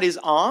pat out his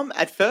arm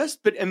at first,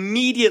 but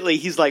immediately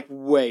he's like,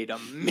 wait a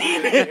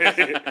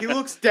minute. He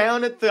looks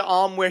down at the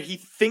arm where he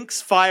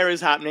thinks fire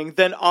is happening,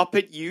 then up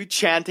at you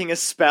chanting a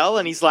spell,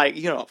 and he's like,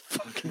 you're not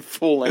fucking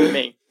fooling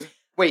me.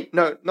 Wait,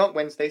 no, not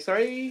Wednesday.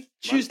 Sorry,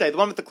 Tuesday, the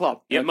one with the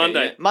club. Yeah, Okay,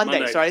 Monday.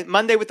 yeah.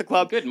 Monday with the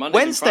club. Good,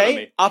 Monday's in front of Wednesday,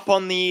 me. up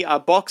on the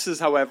boxes,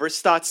 however,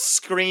 starts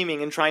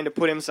screaming and trying to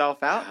put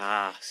himself out.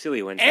 Ah,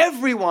 silly Wednesday.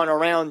 Everyone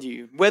around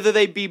you, whether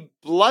they be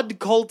blood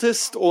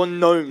cultist or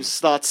gnomes,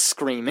 starts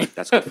screaming.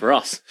 That's good for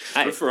us.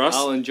 Hey, Good for us.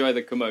 I'll enjoy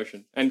the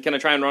commotion. And can I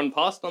try and run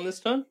past on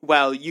this turn?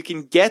 Well, you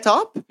can get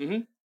up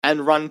Mhm.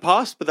 and run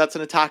past, but that's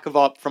an attack of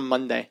op from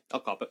Monday. I'll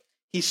cop it.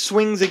 He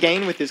swings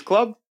again with his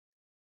club.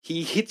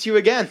 He hits you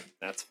again.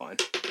 That's fine.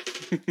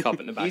 Cop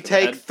it in the back You of the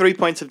take head. 3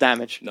 points of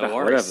damage. No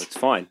Whatever, worries. it's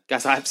fine.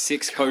 Guys, I have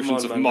 6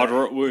 potions on, of man.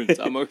 moderate wounds.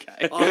 I'm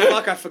okay. Oh,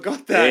 fuck, I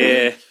forgot that.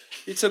 Yeah.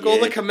 You took all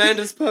the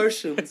commander's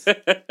potions.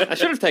 I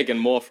should have taken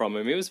more from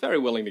him. He was very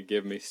willing to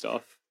give me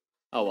stuff.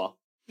 Oh well.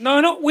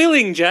 No, not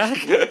willing, Jack.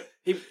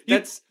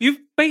 That's... You've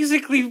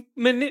basically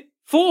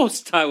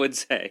forced, I would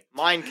say.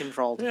 Mind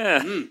controlled.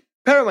 Yeah.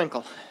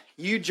 Periwinkle,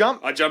 you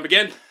jump. I jump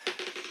again.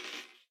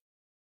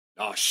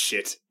 Oh,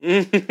 shit.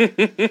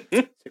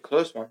 It's a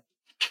close one.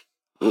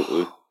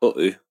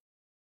 Uh-oh.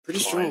 Pretty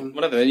strong.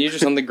 Whatever, then you're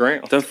just on the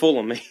ground. Don't fall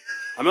on me.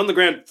 I'm on the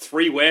ground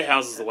 3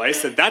 warehouses away,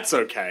 so that's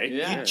okay.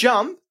 Yeah. You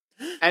jump,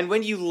 and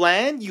when you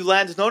land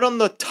not on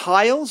the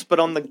tiles, but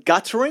on the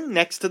guttering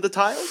next to the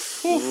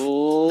tiles.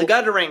 The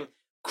guttering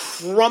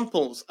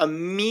crumples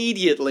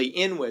immediately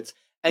inwards,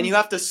 and you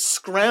have to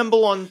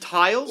scramble on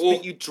tiles,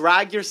 but you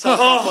drag yourself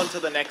up onto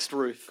the next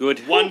roof.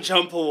 Good. One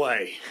jump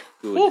away.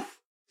 Good. All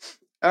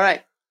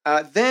right.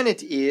 Then it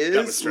That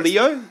was is stressful.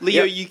 Leo.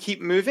 Leo, Yep. you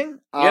keep moving.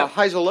 Yep.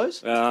 Highs or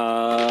lows?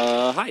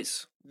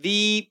 Highs.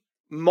 The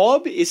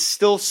mob is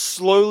still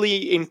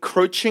slowly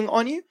encroaching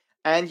on you,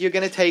 and you're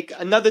going to take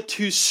another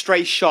 2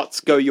 stray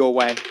shots go your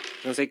way.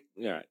 I was like,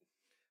 all right.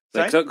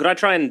 Sorry? Like, so could I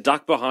try and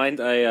duck behind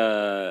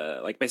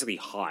basically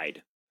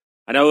hide?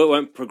 I know it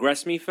won't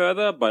progress me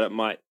further, but it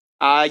might.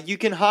 You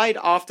can hide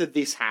after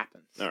this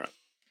happens. All right.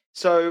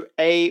 So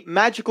a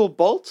magical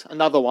bolt,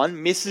 another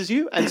one, misses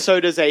you, and so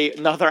does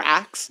another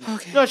axe.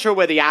 Okay. Not sure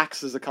where the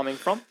axes are coming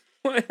from.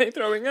 Why are they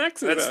throwing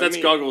axes? That's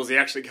Goggles. He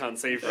actually can't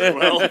see very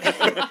well. That's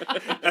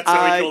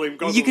why we call him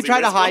Goggles. You can in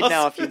try to this hide class.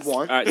 now if you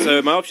want. All right.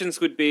 So my options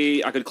could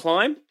be I could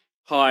climb,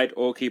 hide,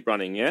 or keep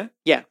running. Yeah.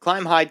 Yeah,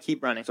 climb, hide,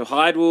 keep running. So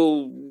hide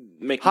will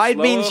make me Hide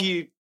slower. means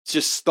you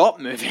just stop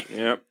moving.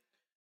 Yep.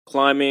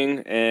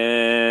 Climbing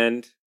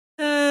and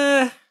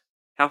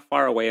how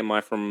far away am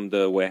I from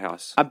the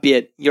warehouse? A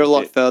bit. You're a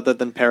lot bit. further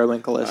than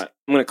Periwinkle is. All right,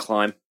 I'm gonna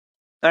climb.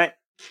 All right.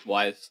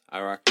 Wise, I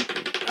reckon.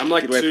 I'm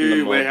like Get away from 2 the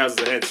mob. warehouses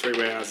ahead, 3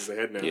 warehouses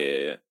ahead now.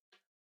 Yeah.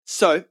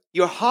 So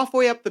you're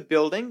halfway up the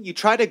building. You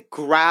try to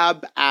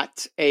grab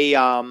at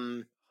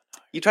some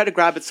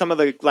of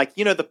the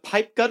the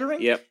pipe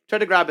guttering. Yep. Try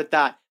to grab at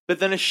that, but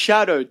then a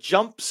shadow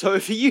jumps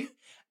over you,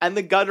 and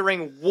the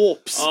guttering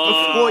warps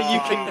before you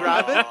can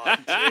grab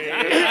it.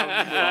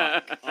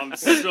 Damn. I'm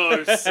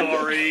so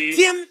sorry.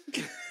 Damn.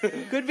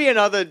 Could be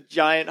another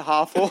giant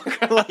half orc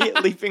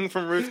leaping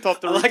from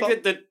rooftop to I rooftop.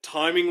 like that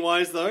timing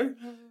wise though.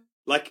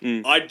 Like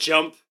I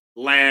jump,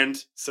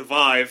 land,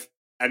 survive,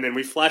 and then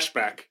we flash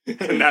back,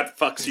 and that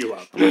fucks you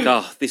up. I'm like,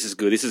 oh, this is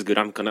good. This is good.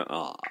 I'm gonna.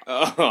 Oh,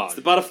 It's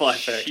the butterfly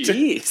effect.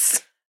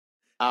 jeez.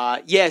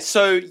 Yeah,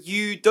 so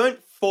you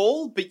don't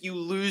fall, but you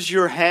lose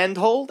your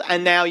handhold,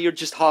 and now you're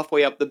just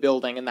halfway up the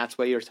building, and that's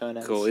where your turn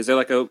ends. Cool. Is there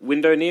like a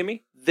window near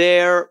me?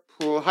 There,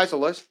 highs or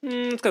lows?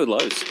 Let's go with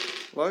lows.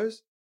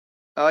 Lows?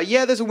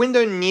 Yeah, there's a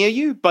window near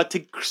you, but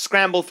to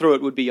scramble through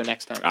it would be your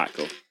next turn. All right,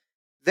 cool.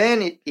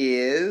 Then it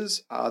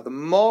is the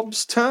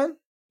mob's turn.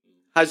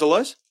 Highs or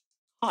lows?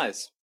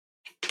 Highs.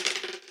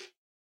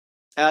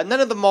 None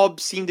of the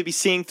mobs seem to be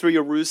seeing through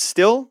your ruse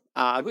still,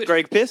 Good.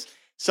 Greg Piss.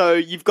 So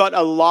you've got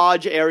a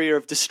large area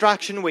of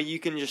distraction where you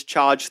can just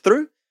charge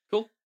through.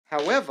 Cool.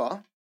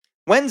 However,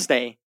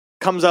 Wednesday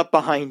comes up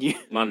behind you.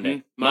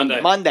 Monday.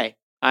 Monday.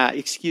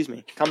 Excuse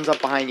me, comes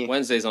up behind you.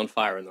 Wednesday's on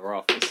fire in the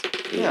office.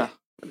 Yeah,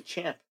 what a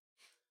champ.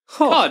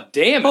 God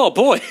damn it. Oh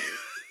boy.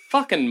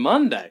 Fucking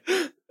Monday.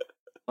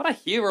 What a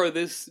hero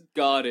this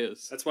god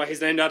is. That's why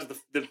he's named after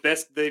the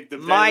best, the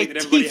My family that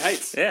everybody teeth.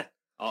 hates. Yeah.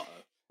 Uh-oh.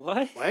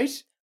 What?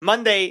 Wait.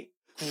 Monday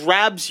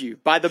grabs you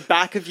by the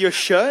back of your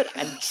shirt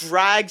and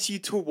drags you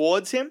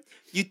towards him.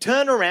 You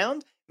turn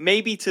around,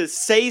 maybe to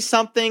say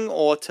something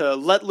or to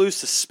let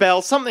loose a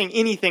spell,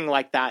 anything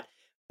like that.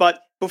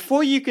 But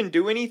before you can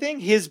do anything,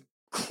 his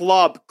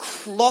club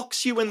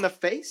clocks you in the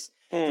face,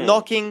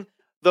 knocking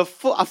a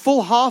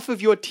full half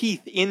of your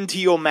teeth into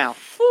your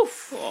mouth.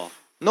 Oh.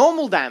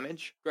 Normal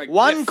damage, Greg,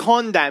 1 Biff.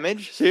 con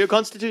damage, so your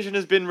constitution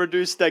has been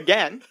reduced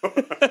again.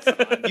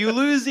 You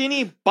lose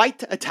any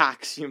bite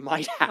attacks you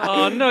might have.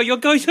 Oh no, your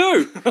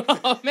go-to.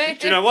 Oh, man.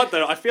 Do you know what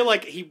though? I feel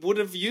like he would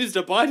have used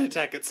a bite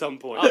attack at some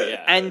point. Oh,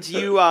 yeah. And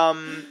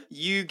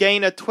you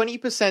gain a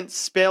 20%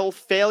 spell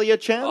failure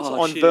chance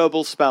Oh, on shit.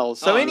 verbal spells.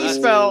 So Oh, any that's-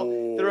 spell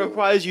that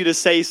requires you to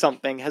say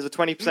something has a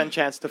 20%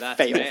 chance to That's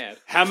fail. bad.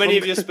 How many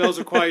of your spells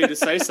require you to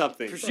say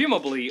something?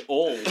 Presumably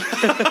all.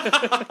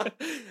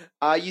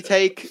 You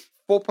take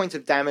 4 points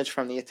of damage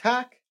from the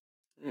attack.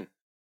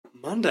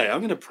 Monday, I'm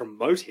going to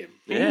promote him.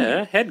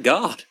 Yeah, head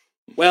guard.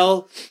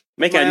 Well,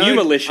 Make my a new own-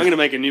 militia. I'm going to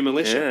make a new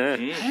militia.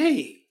 Yeah.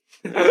 Hey,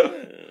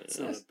 It's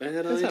not a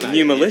bad idea.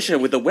 New militia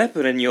with a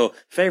weapon and your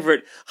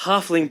favorite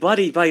halfling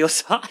buddy by your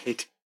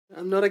side.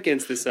 I'm not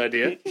against this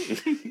idea.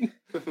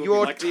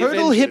 Your Like the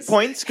total hit Avengers.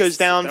 points goes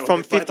down That from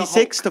would fight the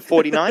 56 to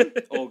 49.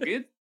 All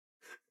good.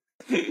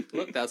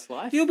 Look, that's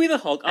life. You'll be the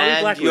Hulk. I'll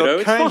be Black And your Widow.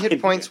 It's current fine.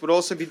 hit points would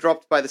also be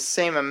dropped by the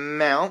same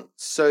amount,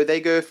 so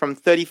they go from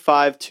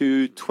 35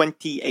 to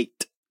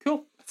 28.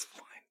 Cool. That's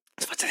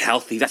fine. That's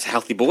a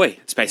healthy boy.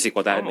 That's basically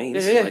what that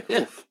means. Yeah.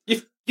 Like,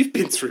 You've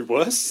been through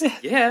worse.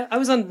 Yeah, I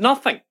was on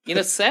nothing in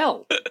a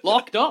cell,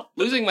 locked up,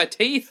 losing my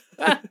teeth.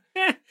 You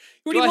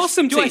already lost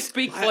some Do I teeth.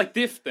 speak like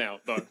this now,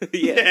 though?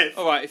 Yeah.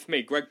 All right, it's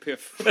me, Greg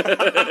Piff.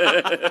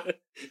 I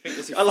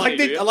like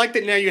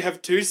that now you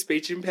have 2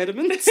 speech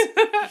impediments.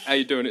 How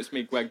you doing? It's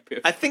me, Greg Piff.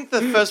 I think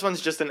the first one's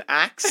just an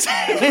axe,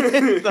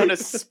 not a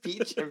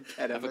speech I have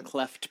a impediment.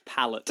 cleft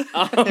palate.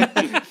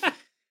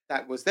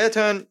 That was their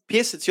turn.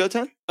 Pierce, it's your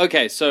turn.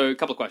 Okay, so a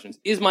couple of questions.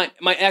 Is my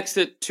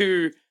exit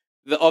to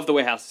the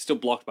warehouse still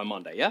blocked by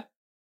Monday? Yeah.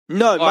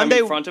 No, I'm Monday.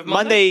 in front of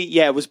Monday?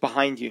 Yeah, was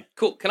behind you.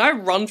 Cool. Can I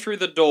run through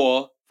the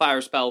door, fire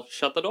a spell,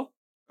 shut the door?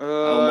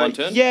 On one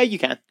turn? Yeah, you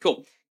can.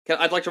 Cool.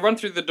 I'd like to run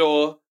through the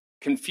door.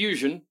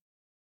 Confusion.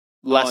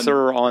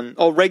 Lesser on.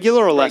 Oh,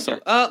 regular or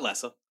lesser?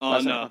 Lesser.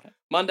 On Lesser, okay.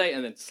 Monday,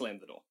 and then slam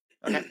the door.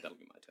 Okay. That'll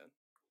be my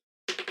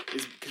turn.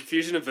 Is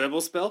confusion a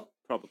verbal spell?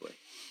 Probably.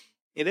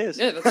 It is.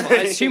 Yeah, that's fine.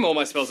 I assume all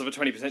my spells have a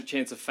 20%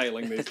 chance of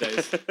failing these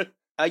days.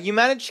 You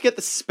manage to get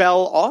the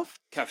spell off,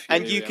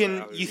 and you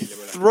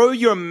throw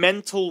your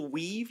mental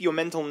weave, your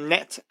mental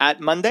net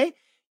at Monday.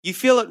 You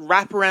feel it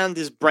wrap around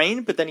his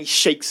brain, but then he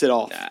shakes it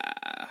off.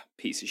 Ah,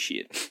 piece of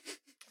shit.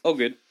 Oh,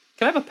 good.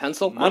 Can I have a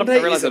pencil? Monday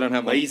I realize is I don't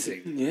have one.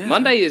 amazing. Yeah.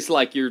 Monday is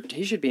like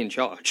he should be in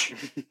charge.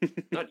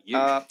 Not you.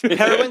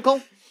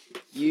 Periwinkle,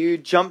 you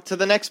jump to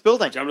the next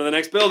building. Jump to the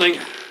next building.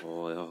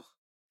 Oh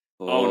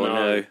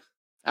no.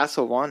 That's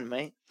a 1,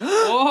 mate.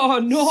 Oh,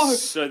 no.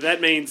 So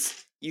that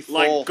means, You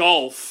fall. like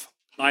golf,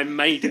 I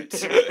made it.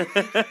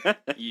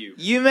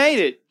 You made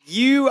it.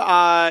 You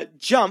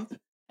jump,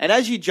 and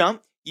as you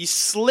jump, you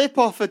slip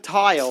off a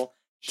tile,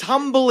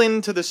 tumble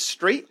into the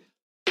street.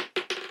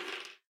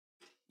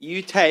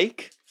 You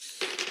take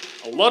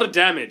A lot of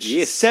damage.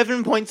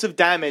 7 points of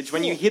damage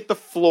when you hit the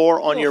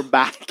floor on your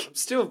back. I'm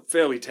still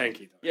fairly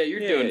tanky, though. Yeah, you're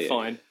doing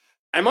fine.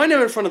 Am I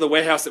now in front of the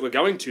warehouse that we're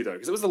going to, though?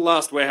 Because it was the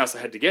last warehouse I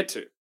had to get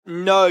to.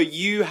 No,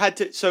 you had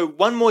to. So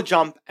one more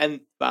jump,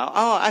 and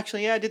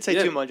actually, yeah, I did say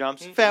 2 more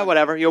jumps. Fair,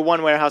 whatever. You're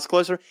one warehouse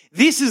closer.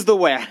 This is the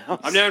warehouse.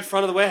 I'm now in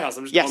front of the warehouse.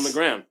 I'm just Yes. on the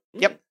ground.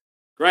 Yep.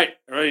 Great.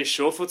 Are any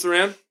Surefoots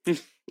around?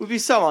 Would be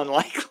so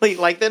unlikely.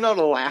 Like they're not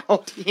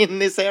allowed in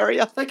this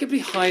area. They could be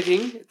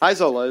hiding.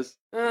 Highs or lows?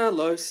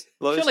 Lows.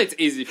 Lows. Surely it's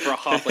easy for a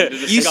halfling to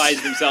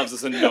disguise themselves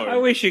as a gnome. I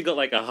wish you got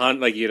like a hunt,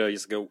 like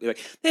just go like.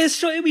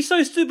 It'd be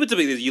so stupid to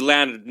be this. You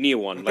landed near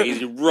one, like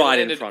he's right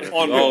in front of you.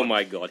 Oh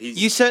my god!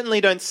 You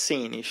certainly don't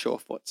see any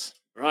Surefoots.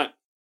 Right.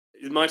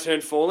 Is my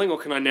turn falling, or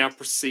can I now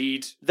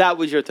proceed? That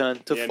was your turn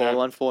to Yeah, fall,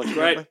 no.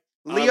 unfortunately. Great.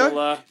 Leo, I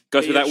will,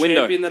 Go be through the that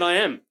window. champion that I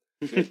am.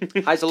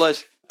 highs or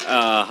lows?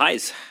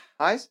 Highs.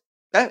 Highs?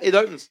 It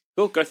opens.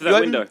 Cool. Go through You that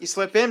open, window. you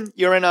slip in.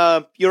 You're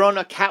on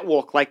a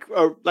catwalk, like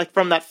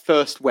from that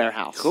first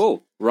warehouse.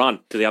 Cool. Run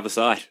to the other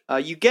side.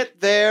 You get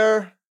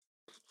there.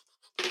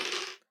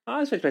 I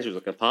was expecting it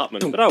was like an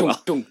apartment, but oh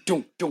well.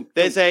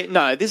 There's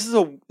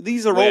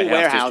these are all Warehouse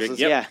warehouses. district.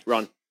 Yep. Yeah.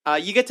 Run.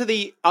 You get to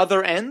the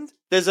other end.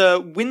 There's a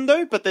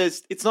window, but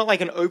it's not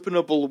like an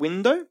openable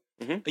window.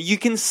 Mhm. You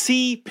can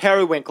see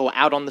Periwinkle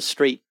out on the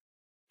street.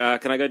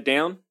 Can I go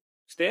downstairs?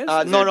 Is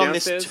there Not on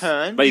this downstairs?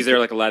 turn. But is there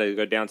like a ladder to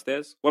go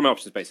downstairs? What are my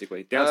options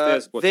basically?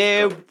 Downstairs? What's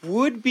There the-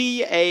 would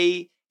be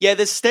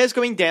there's stairs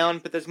going down,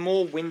 but there's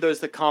more windows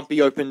that can't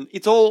be opened.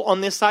 It's all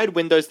on this side,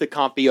 windows that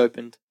can't be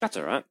opened. That's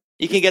alright.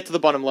 You can get to the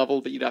bottom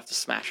level, but you'd have to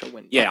smash a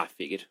window. Yeah, I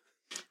figured.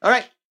 All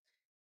right.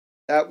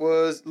 That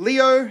was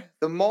Leo,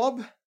 the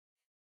mob.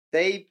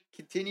 They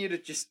continue to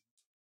just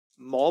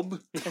mob,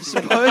 I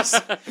suppose.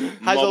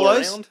 Highs or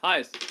lows?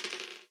 Highs.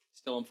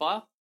 Still on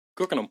fire?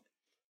 Cooking them.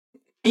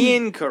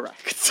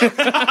 Incorrect.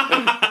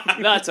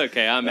 That's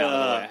okay, I'm out of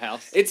the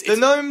warehouse. It's The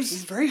gnomes.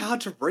 It's very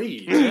hard to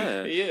read.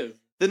 Yeah. He is.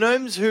 The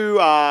gnomes who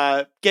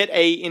get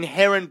a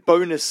inherent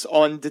bonus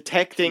on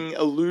detecting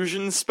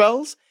illusion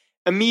spells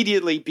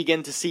immediately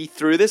begin to see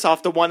through this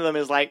after one of them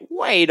is like,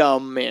 wait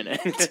a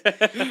minute.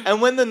 And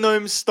when the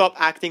gnomes stop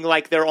acting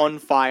like they're on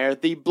fire,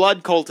 the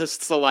blood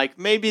cultists are like,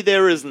 maybe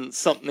there isn't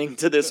something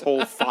to this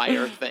whole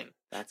fire thing.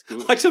 That's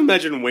good. I like to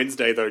imagine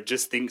Wednesday, though,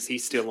 just thinks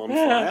he's still on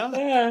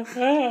fire.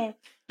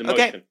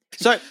 Okay,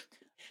 so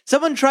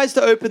someone tries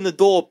to open the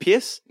door,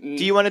 Pierce.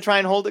 Do you want to try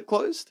and hold it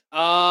closed?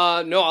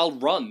 No, I'll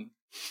run.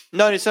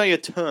 No, it's not your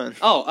turn.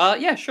 Oh,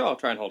 yeah, sure, I'll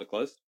try and hold it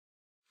closed.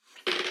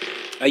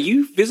 Are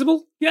you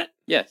visible yet?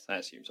 Yes, I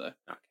assume so.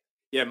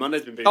 Yeah,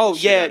 Monday's been beating Oh the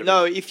shit yeah, out of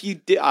no. me. If you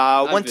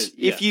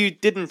if you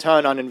didn't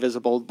turn on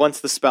invisible, once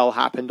the spell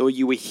happened or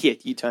you were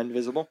hit, you turned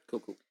visible.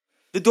 Cool.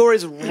 The door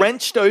is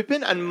wrenched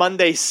open, and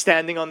Monday's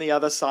standing on the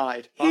other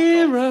side.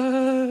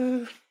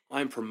 Hero.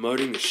 I'm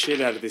promoting the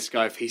shit out of this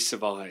guy if he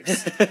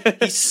survives.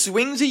 He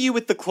swings at you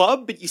with the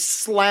club, but you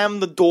slam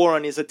the door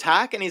on his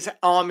attack, and his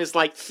arm is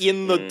like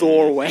in the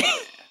doorway.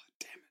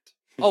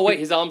 Oh wait,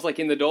 his arm's like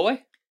in the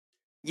doorway?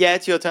 Yeah,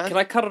 it's your turn. Can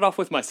I cut it off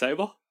with my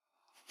saber?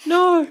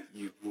 No.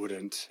 You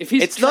wouldn't. If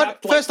he's It's not.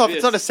 trapped like First off, this-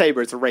 it's not a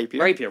saber; it's a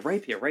rapier. rapier.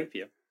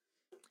 Rapier's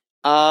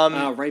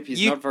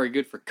you not very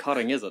good for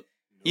cutting, is it?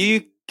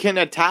 you can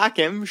attack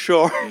him,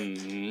 sure.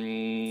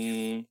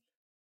 Mm.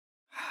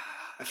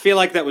 I feel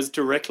like that was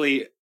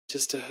directly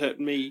just to hurt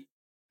me.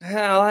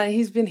 Well,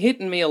 he's been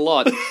hitting me a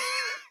lot.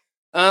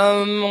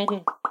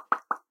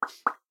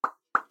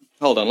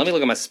 Hold on, let me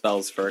look at my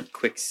spells for a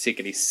quick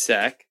sickety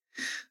sec.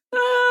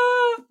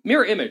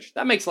 Mirror image.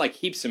 That makes like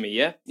heaps of me,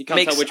 yeah? You can't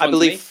tell which I one's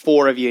believe me?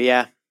 4 of you.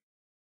 Yeah.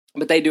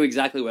 But they do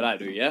exactly what I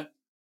do, yeah?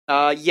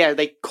 Yeah,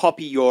 they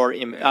copy your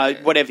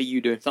whatever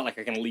you do. It's not like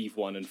I can leave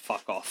one and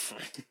fuck off.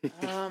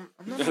 I'm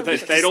not sure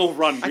if They'd all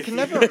run. I with can you.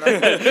 never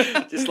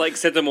remember. Just like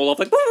set them all off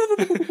like.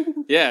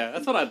 Yeah,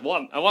 that's what I'd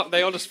want. I want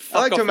they all just fuck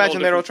I like off to in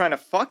imagine they're all different- trying to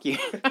fuck you.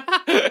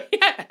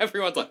 Yeah,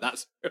 everyone's like,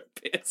 that's a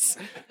piss.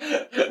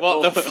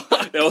 What the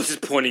fuck? They're all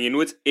just pointing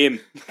inwards. Him.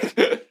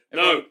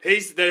 No,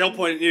 they're all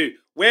pointing at you.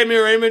 We're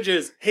mirror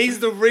images. He's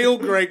the real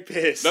Greg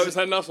Pierce. No,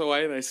 send us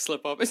away. They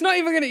slip up. It's not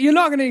even gonna. You're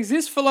not gonna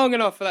exist for long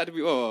enough for that to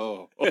be.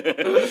 Oh.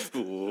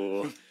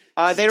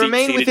 They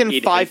remain Deep-seated within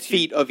idiot 5 hates you.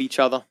 feet of each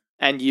other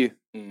and you.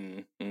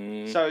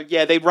 Mm. So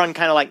yeah, they run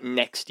kind of like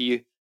next to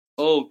you.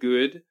 Oh,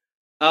 good.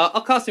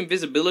 I'll cast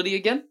invisibility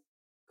again.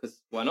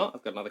 Because why not?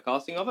 I've got another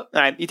casting of it.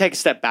 All right, you take a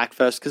step back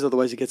first, because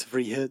otherwise he gets a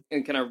free hit.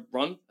 And can I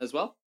run as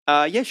well?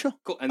 Yeah, sure.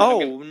 Cool. And then I'm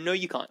Oh, gonna- no,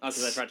 you can't. Oh,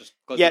 because I tried to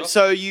close Yeah, it off?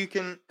 so you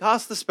can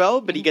cast the spell,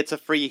 but he gets a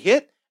free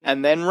hit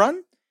and then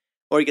run,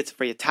 or he gets a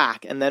free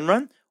attack and then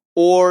run,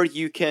 or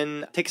you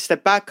can take a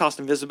step back, cast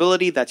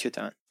invisibility. That's your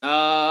turn.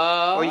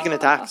 Or Or you can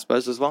attack, I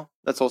suppose, as well.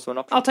 That's also an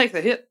option. I'll take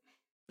the hit.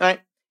 All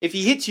right. If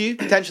he hits you,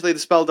 potentially the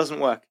spell doesn't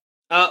work.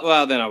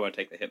 Well, then I won't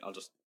take the hit.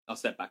 I'll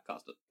step back,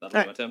 cast it. That'll be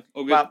Right. my turn.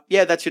 All good. Well,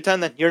 yeah, that's your turn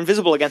then. You're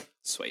invisible again.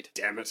 Sweet.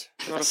 Damn it.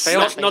 Not a fail.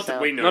 Not slapping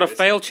that we know. Not a this.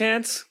 fail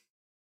chance?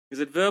 Is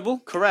it verbal?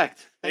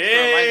 Correct. Thanks for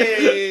reminding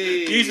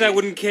me. Hey! Usually I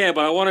wouldn't care,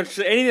 but I wanted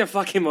to anything to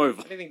fuck him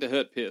over. Anything to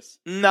hurt Pierce.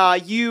 Nah,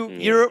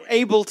 you're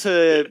able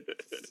to,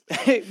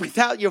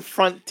 without your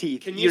front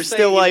teeth, Can you you're say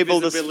still able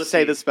to invisibility?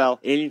 say the spell.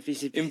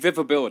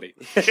 Invisibility.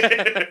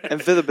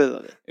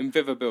 Invisibility.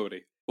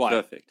 Invisibility. Why?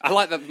 Perfect. I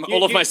like that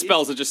all of my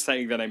spells are just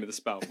saying the name of the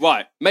spell.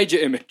 Right. Major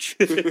image.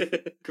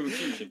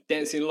 Confusion.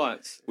 Dancing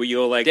lights. Where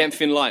you're like,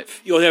 Dancing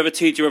life. you'll have a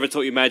teacher who ever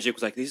taught you magic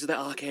was like, these are the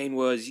arcane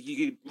words. Right,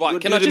 you'll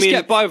can do I them just in-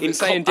 get by with in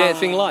saying co-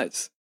 dancing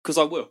lights? Because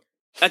I will.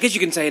 I guess you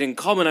can say it in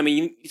common. I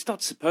mean, it's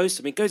not supposed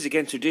to. I mean, it goes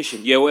against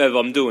tradition. Yeah, whatever.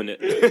 I'm doing it.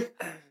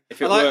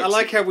 If it I works.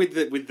 like how with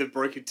the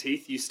broken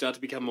teeth you start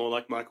to become more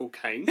like Michael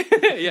Caine.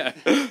 Yeah.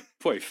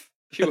 Poof.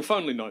 She was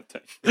only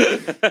 19.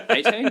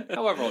 18?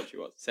 However old she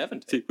was.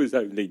 17. It was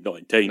only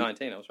 19.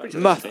 19, I was right.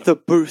 Martha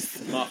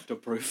Booth. After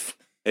proof.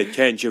 A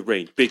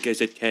tangerine. Big as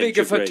a tangerine. Big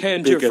of a Big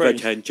of a tangerine.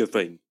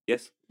 tangerine.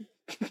 Yes?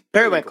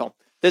 Periwinkle.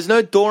 There's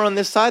no door on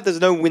this side. There's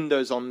no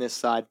windows on this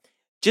side.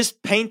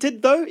 Just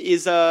painted though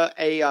is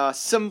a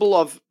symbol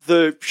of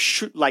the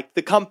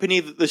the company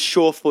that the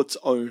Shorefoots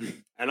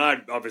own. And I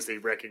obviously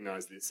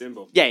recognize this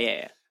symbol.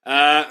 Yeah.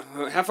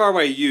 How far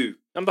away are you?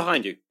 I'm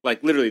behind you.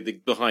 Like, literally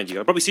behind you.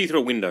 I'll probably see you through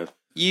a window.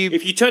 You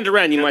If you turned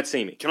around, you might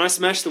see me. Can I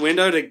smash the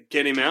window to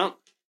get him out?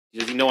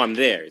 Does he know I'm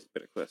there? Is a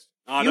better question.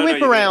 Oh, you no, whip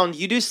you're around.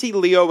 You do see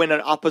Leo in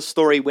an upper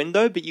story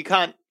window, but you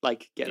can't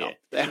get up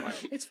there.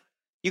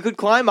 You could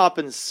climb up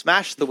and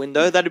smash the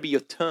window. That'd be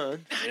your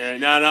turn. there.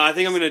 Yeah, no, I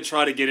think I'm going to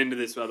try to get into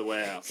this other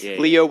warehouse. Yeah.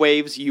 Leo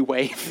waves. You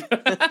wave.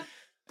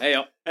 Hey,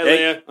 up. Hey, Hey.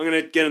 Leo, I'm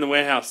going to get in the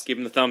warehouse. Give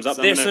him the thumbs up.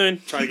 So There I'm gonna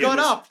soon. Try to You get got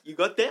this- up. You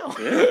got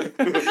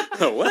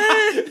down.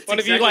 What? One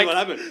of you, Exactly like, what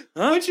happened.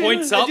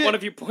 points up, one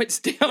of you points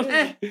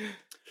down.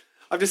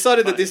 I've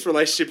decided that this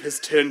relationship has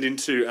turned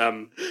into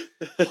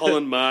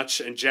Holland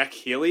March and Jack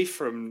Healy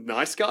from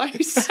Nice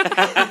Guys.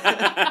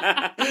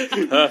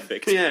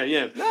 Perfect.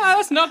 yeah. No,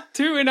 that's not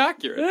too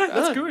inaccurate.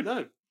 That's good.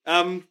 No.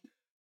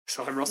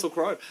 So I'm Russell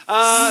Crowe.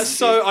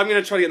 So I'm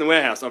going to try to get in the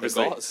warehouse,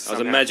 obviously. Goz. I was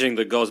somehow. imagining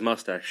the gauze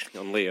mustache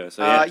on Leo.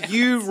 So yeah.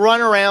 You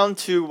run around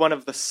to one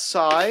of the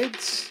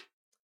sides.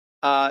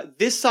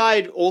 This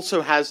side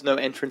also has no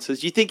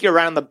entrances. You think you're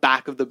around the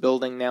back of the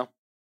building now.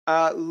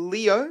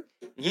 Leo,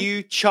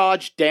 you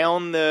charge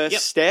down the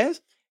Yep.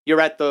 stairs. You're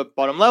at the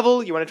bottom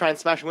level. You want to try and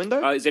smash a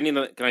window? Is any of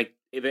them, are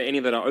there any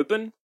that are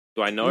open?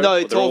 Do I know? no, Or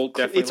it's they're all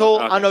definitely it's all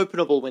okay.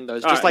 unopenable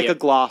windows, just Alright, like yeah. a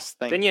glass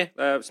thing. Then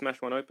yeah,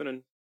 smash one open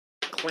and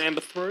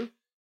clamber through.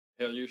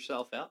 Hell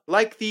yourself out.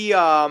 Like the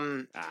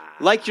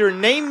like your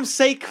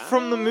namesake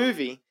from the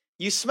movie.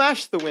 You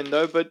smash the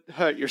window, but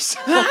hurt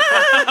yourself.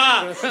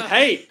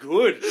 Hey,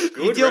 good. Good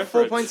you deal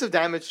 4 reference. points of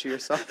damage to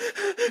yourself.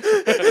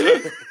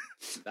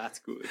 That's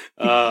good.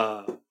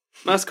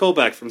 Nice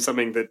callback from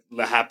something that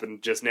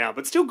happened just now,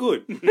 but still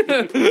good.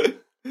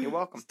 You're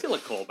welcome. Still a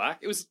callback.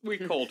 We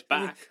called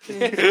back.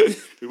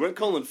 We weren't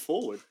calling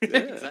forward.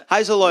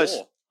 Highs or lows?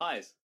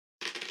 Highs.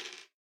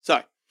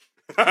 So,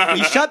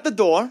 you shut the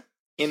door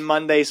in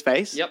Monday's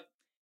face. Yep.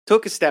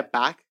 Took a step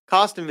back,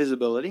 cast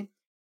invisibility.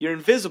 You're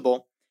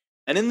invisible,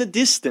 and in the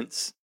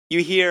distance,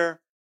 you hear...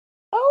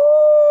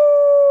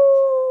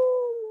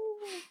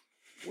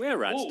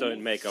 Were-rats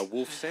don't make a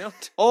wolf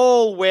sound.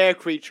 All were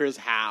creatures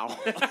howl.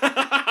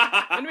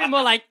 It'd be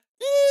more like...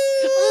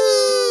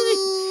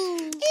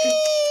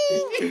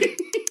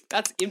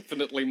 That's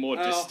infinitely more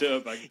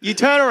disturbing. You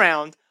turn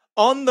around.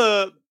 On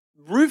the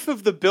roof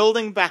of the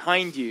building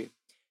behind you,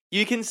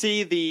 you can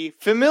see the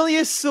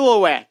familiar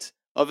silhouette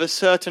of a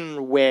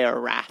certain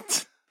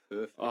were-rat.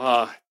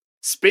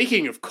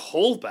 Speaking of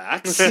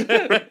callbacks...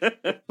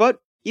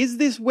 But is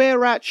this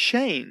were-rat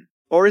Shane?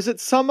 Or is it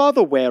some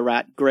other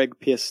were-rat Greg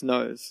Pierce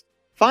knows?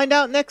 Find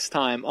out next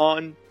time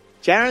on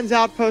Jaren's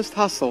Outpost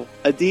Hustle,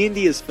 a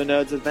D&D is for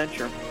Nerds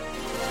adventure.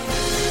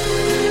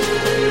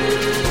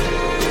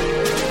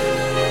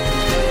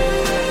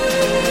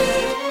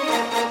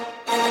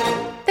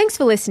 Thanks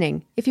for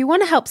listening. If you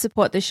want to help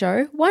support the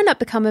show, why not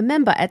become a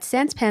member at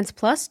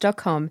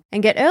sanspantsplus.com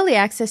and get early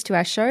access to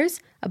our shows,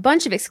 a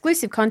bunch of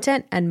exclusive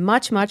content, and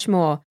much, much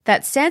more.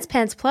 That's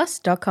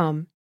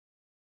sanspantsplus.com.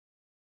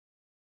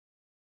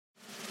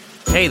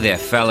 Hey there,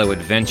 fellow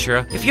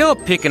adventurer. If you're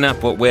picking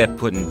up what we're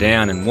putting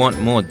down and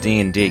want more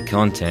D&D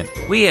content,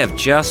 we have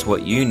just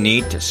what you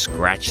need to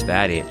scratch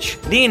that itch.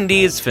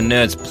 D&D is for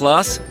Nerds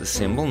Plus, the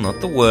symbol, not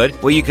the word,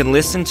 where you can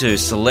listen to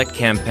select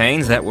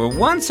campaigns that were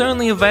once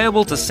only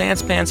available to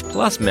Sanspants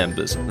Plus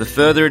members. The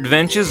further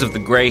adventures of the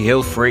Grey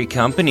Hill Free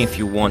Company if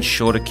you want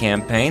shorter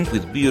campaigns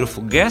with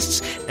beautiful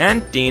guests,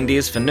 and D&D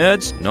is for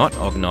Nerds, not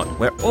Ognot,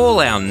 where all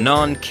our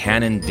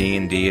non-canon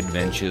D&D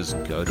adventures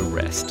go to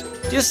rest.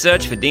 Just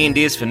search for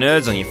D&D is for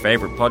Nerds on your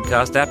favorite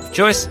podcast app of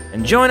choice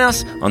and join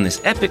us on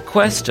this epic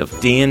quest of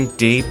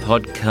D&D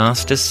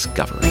podcast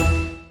discovery.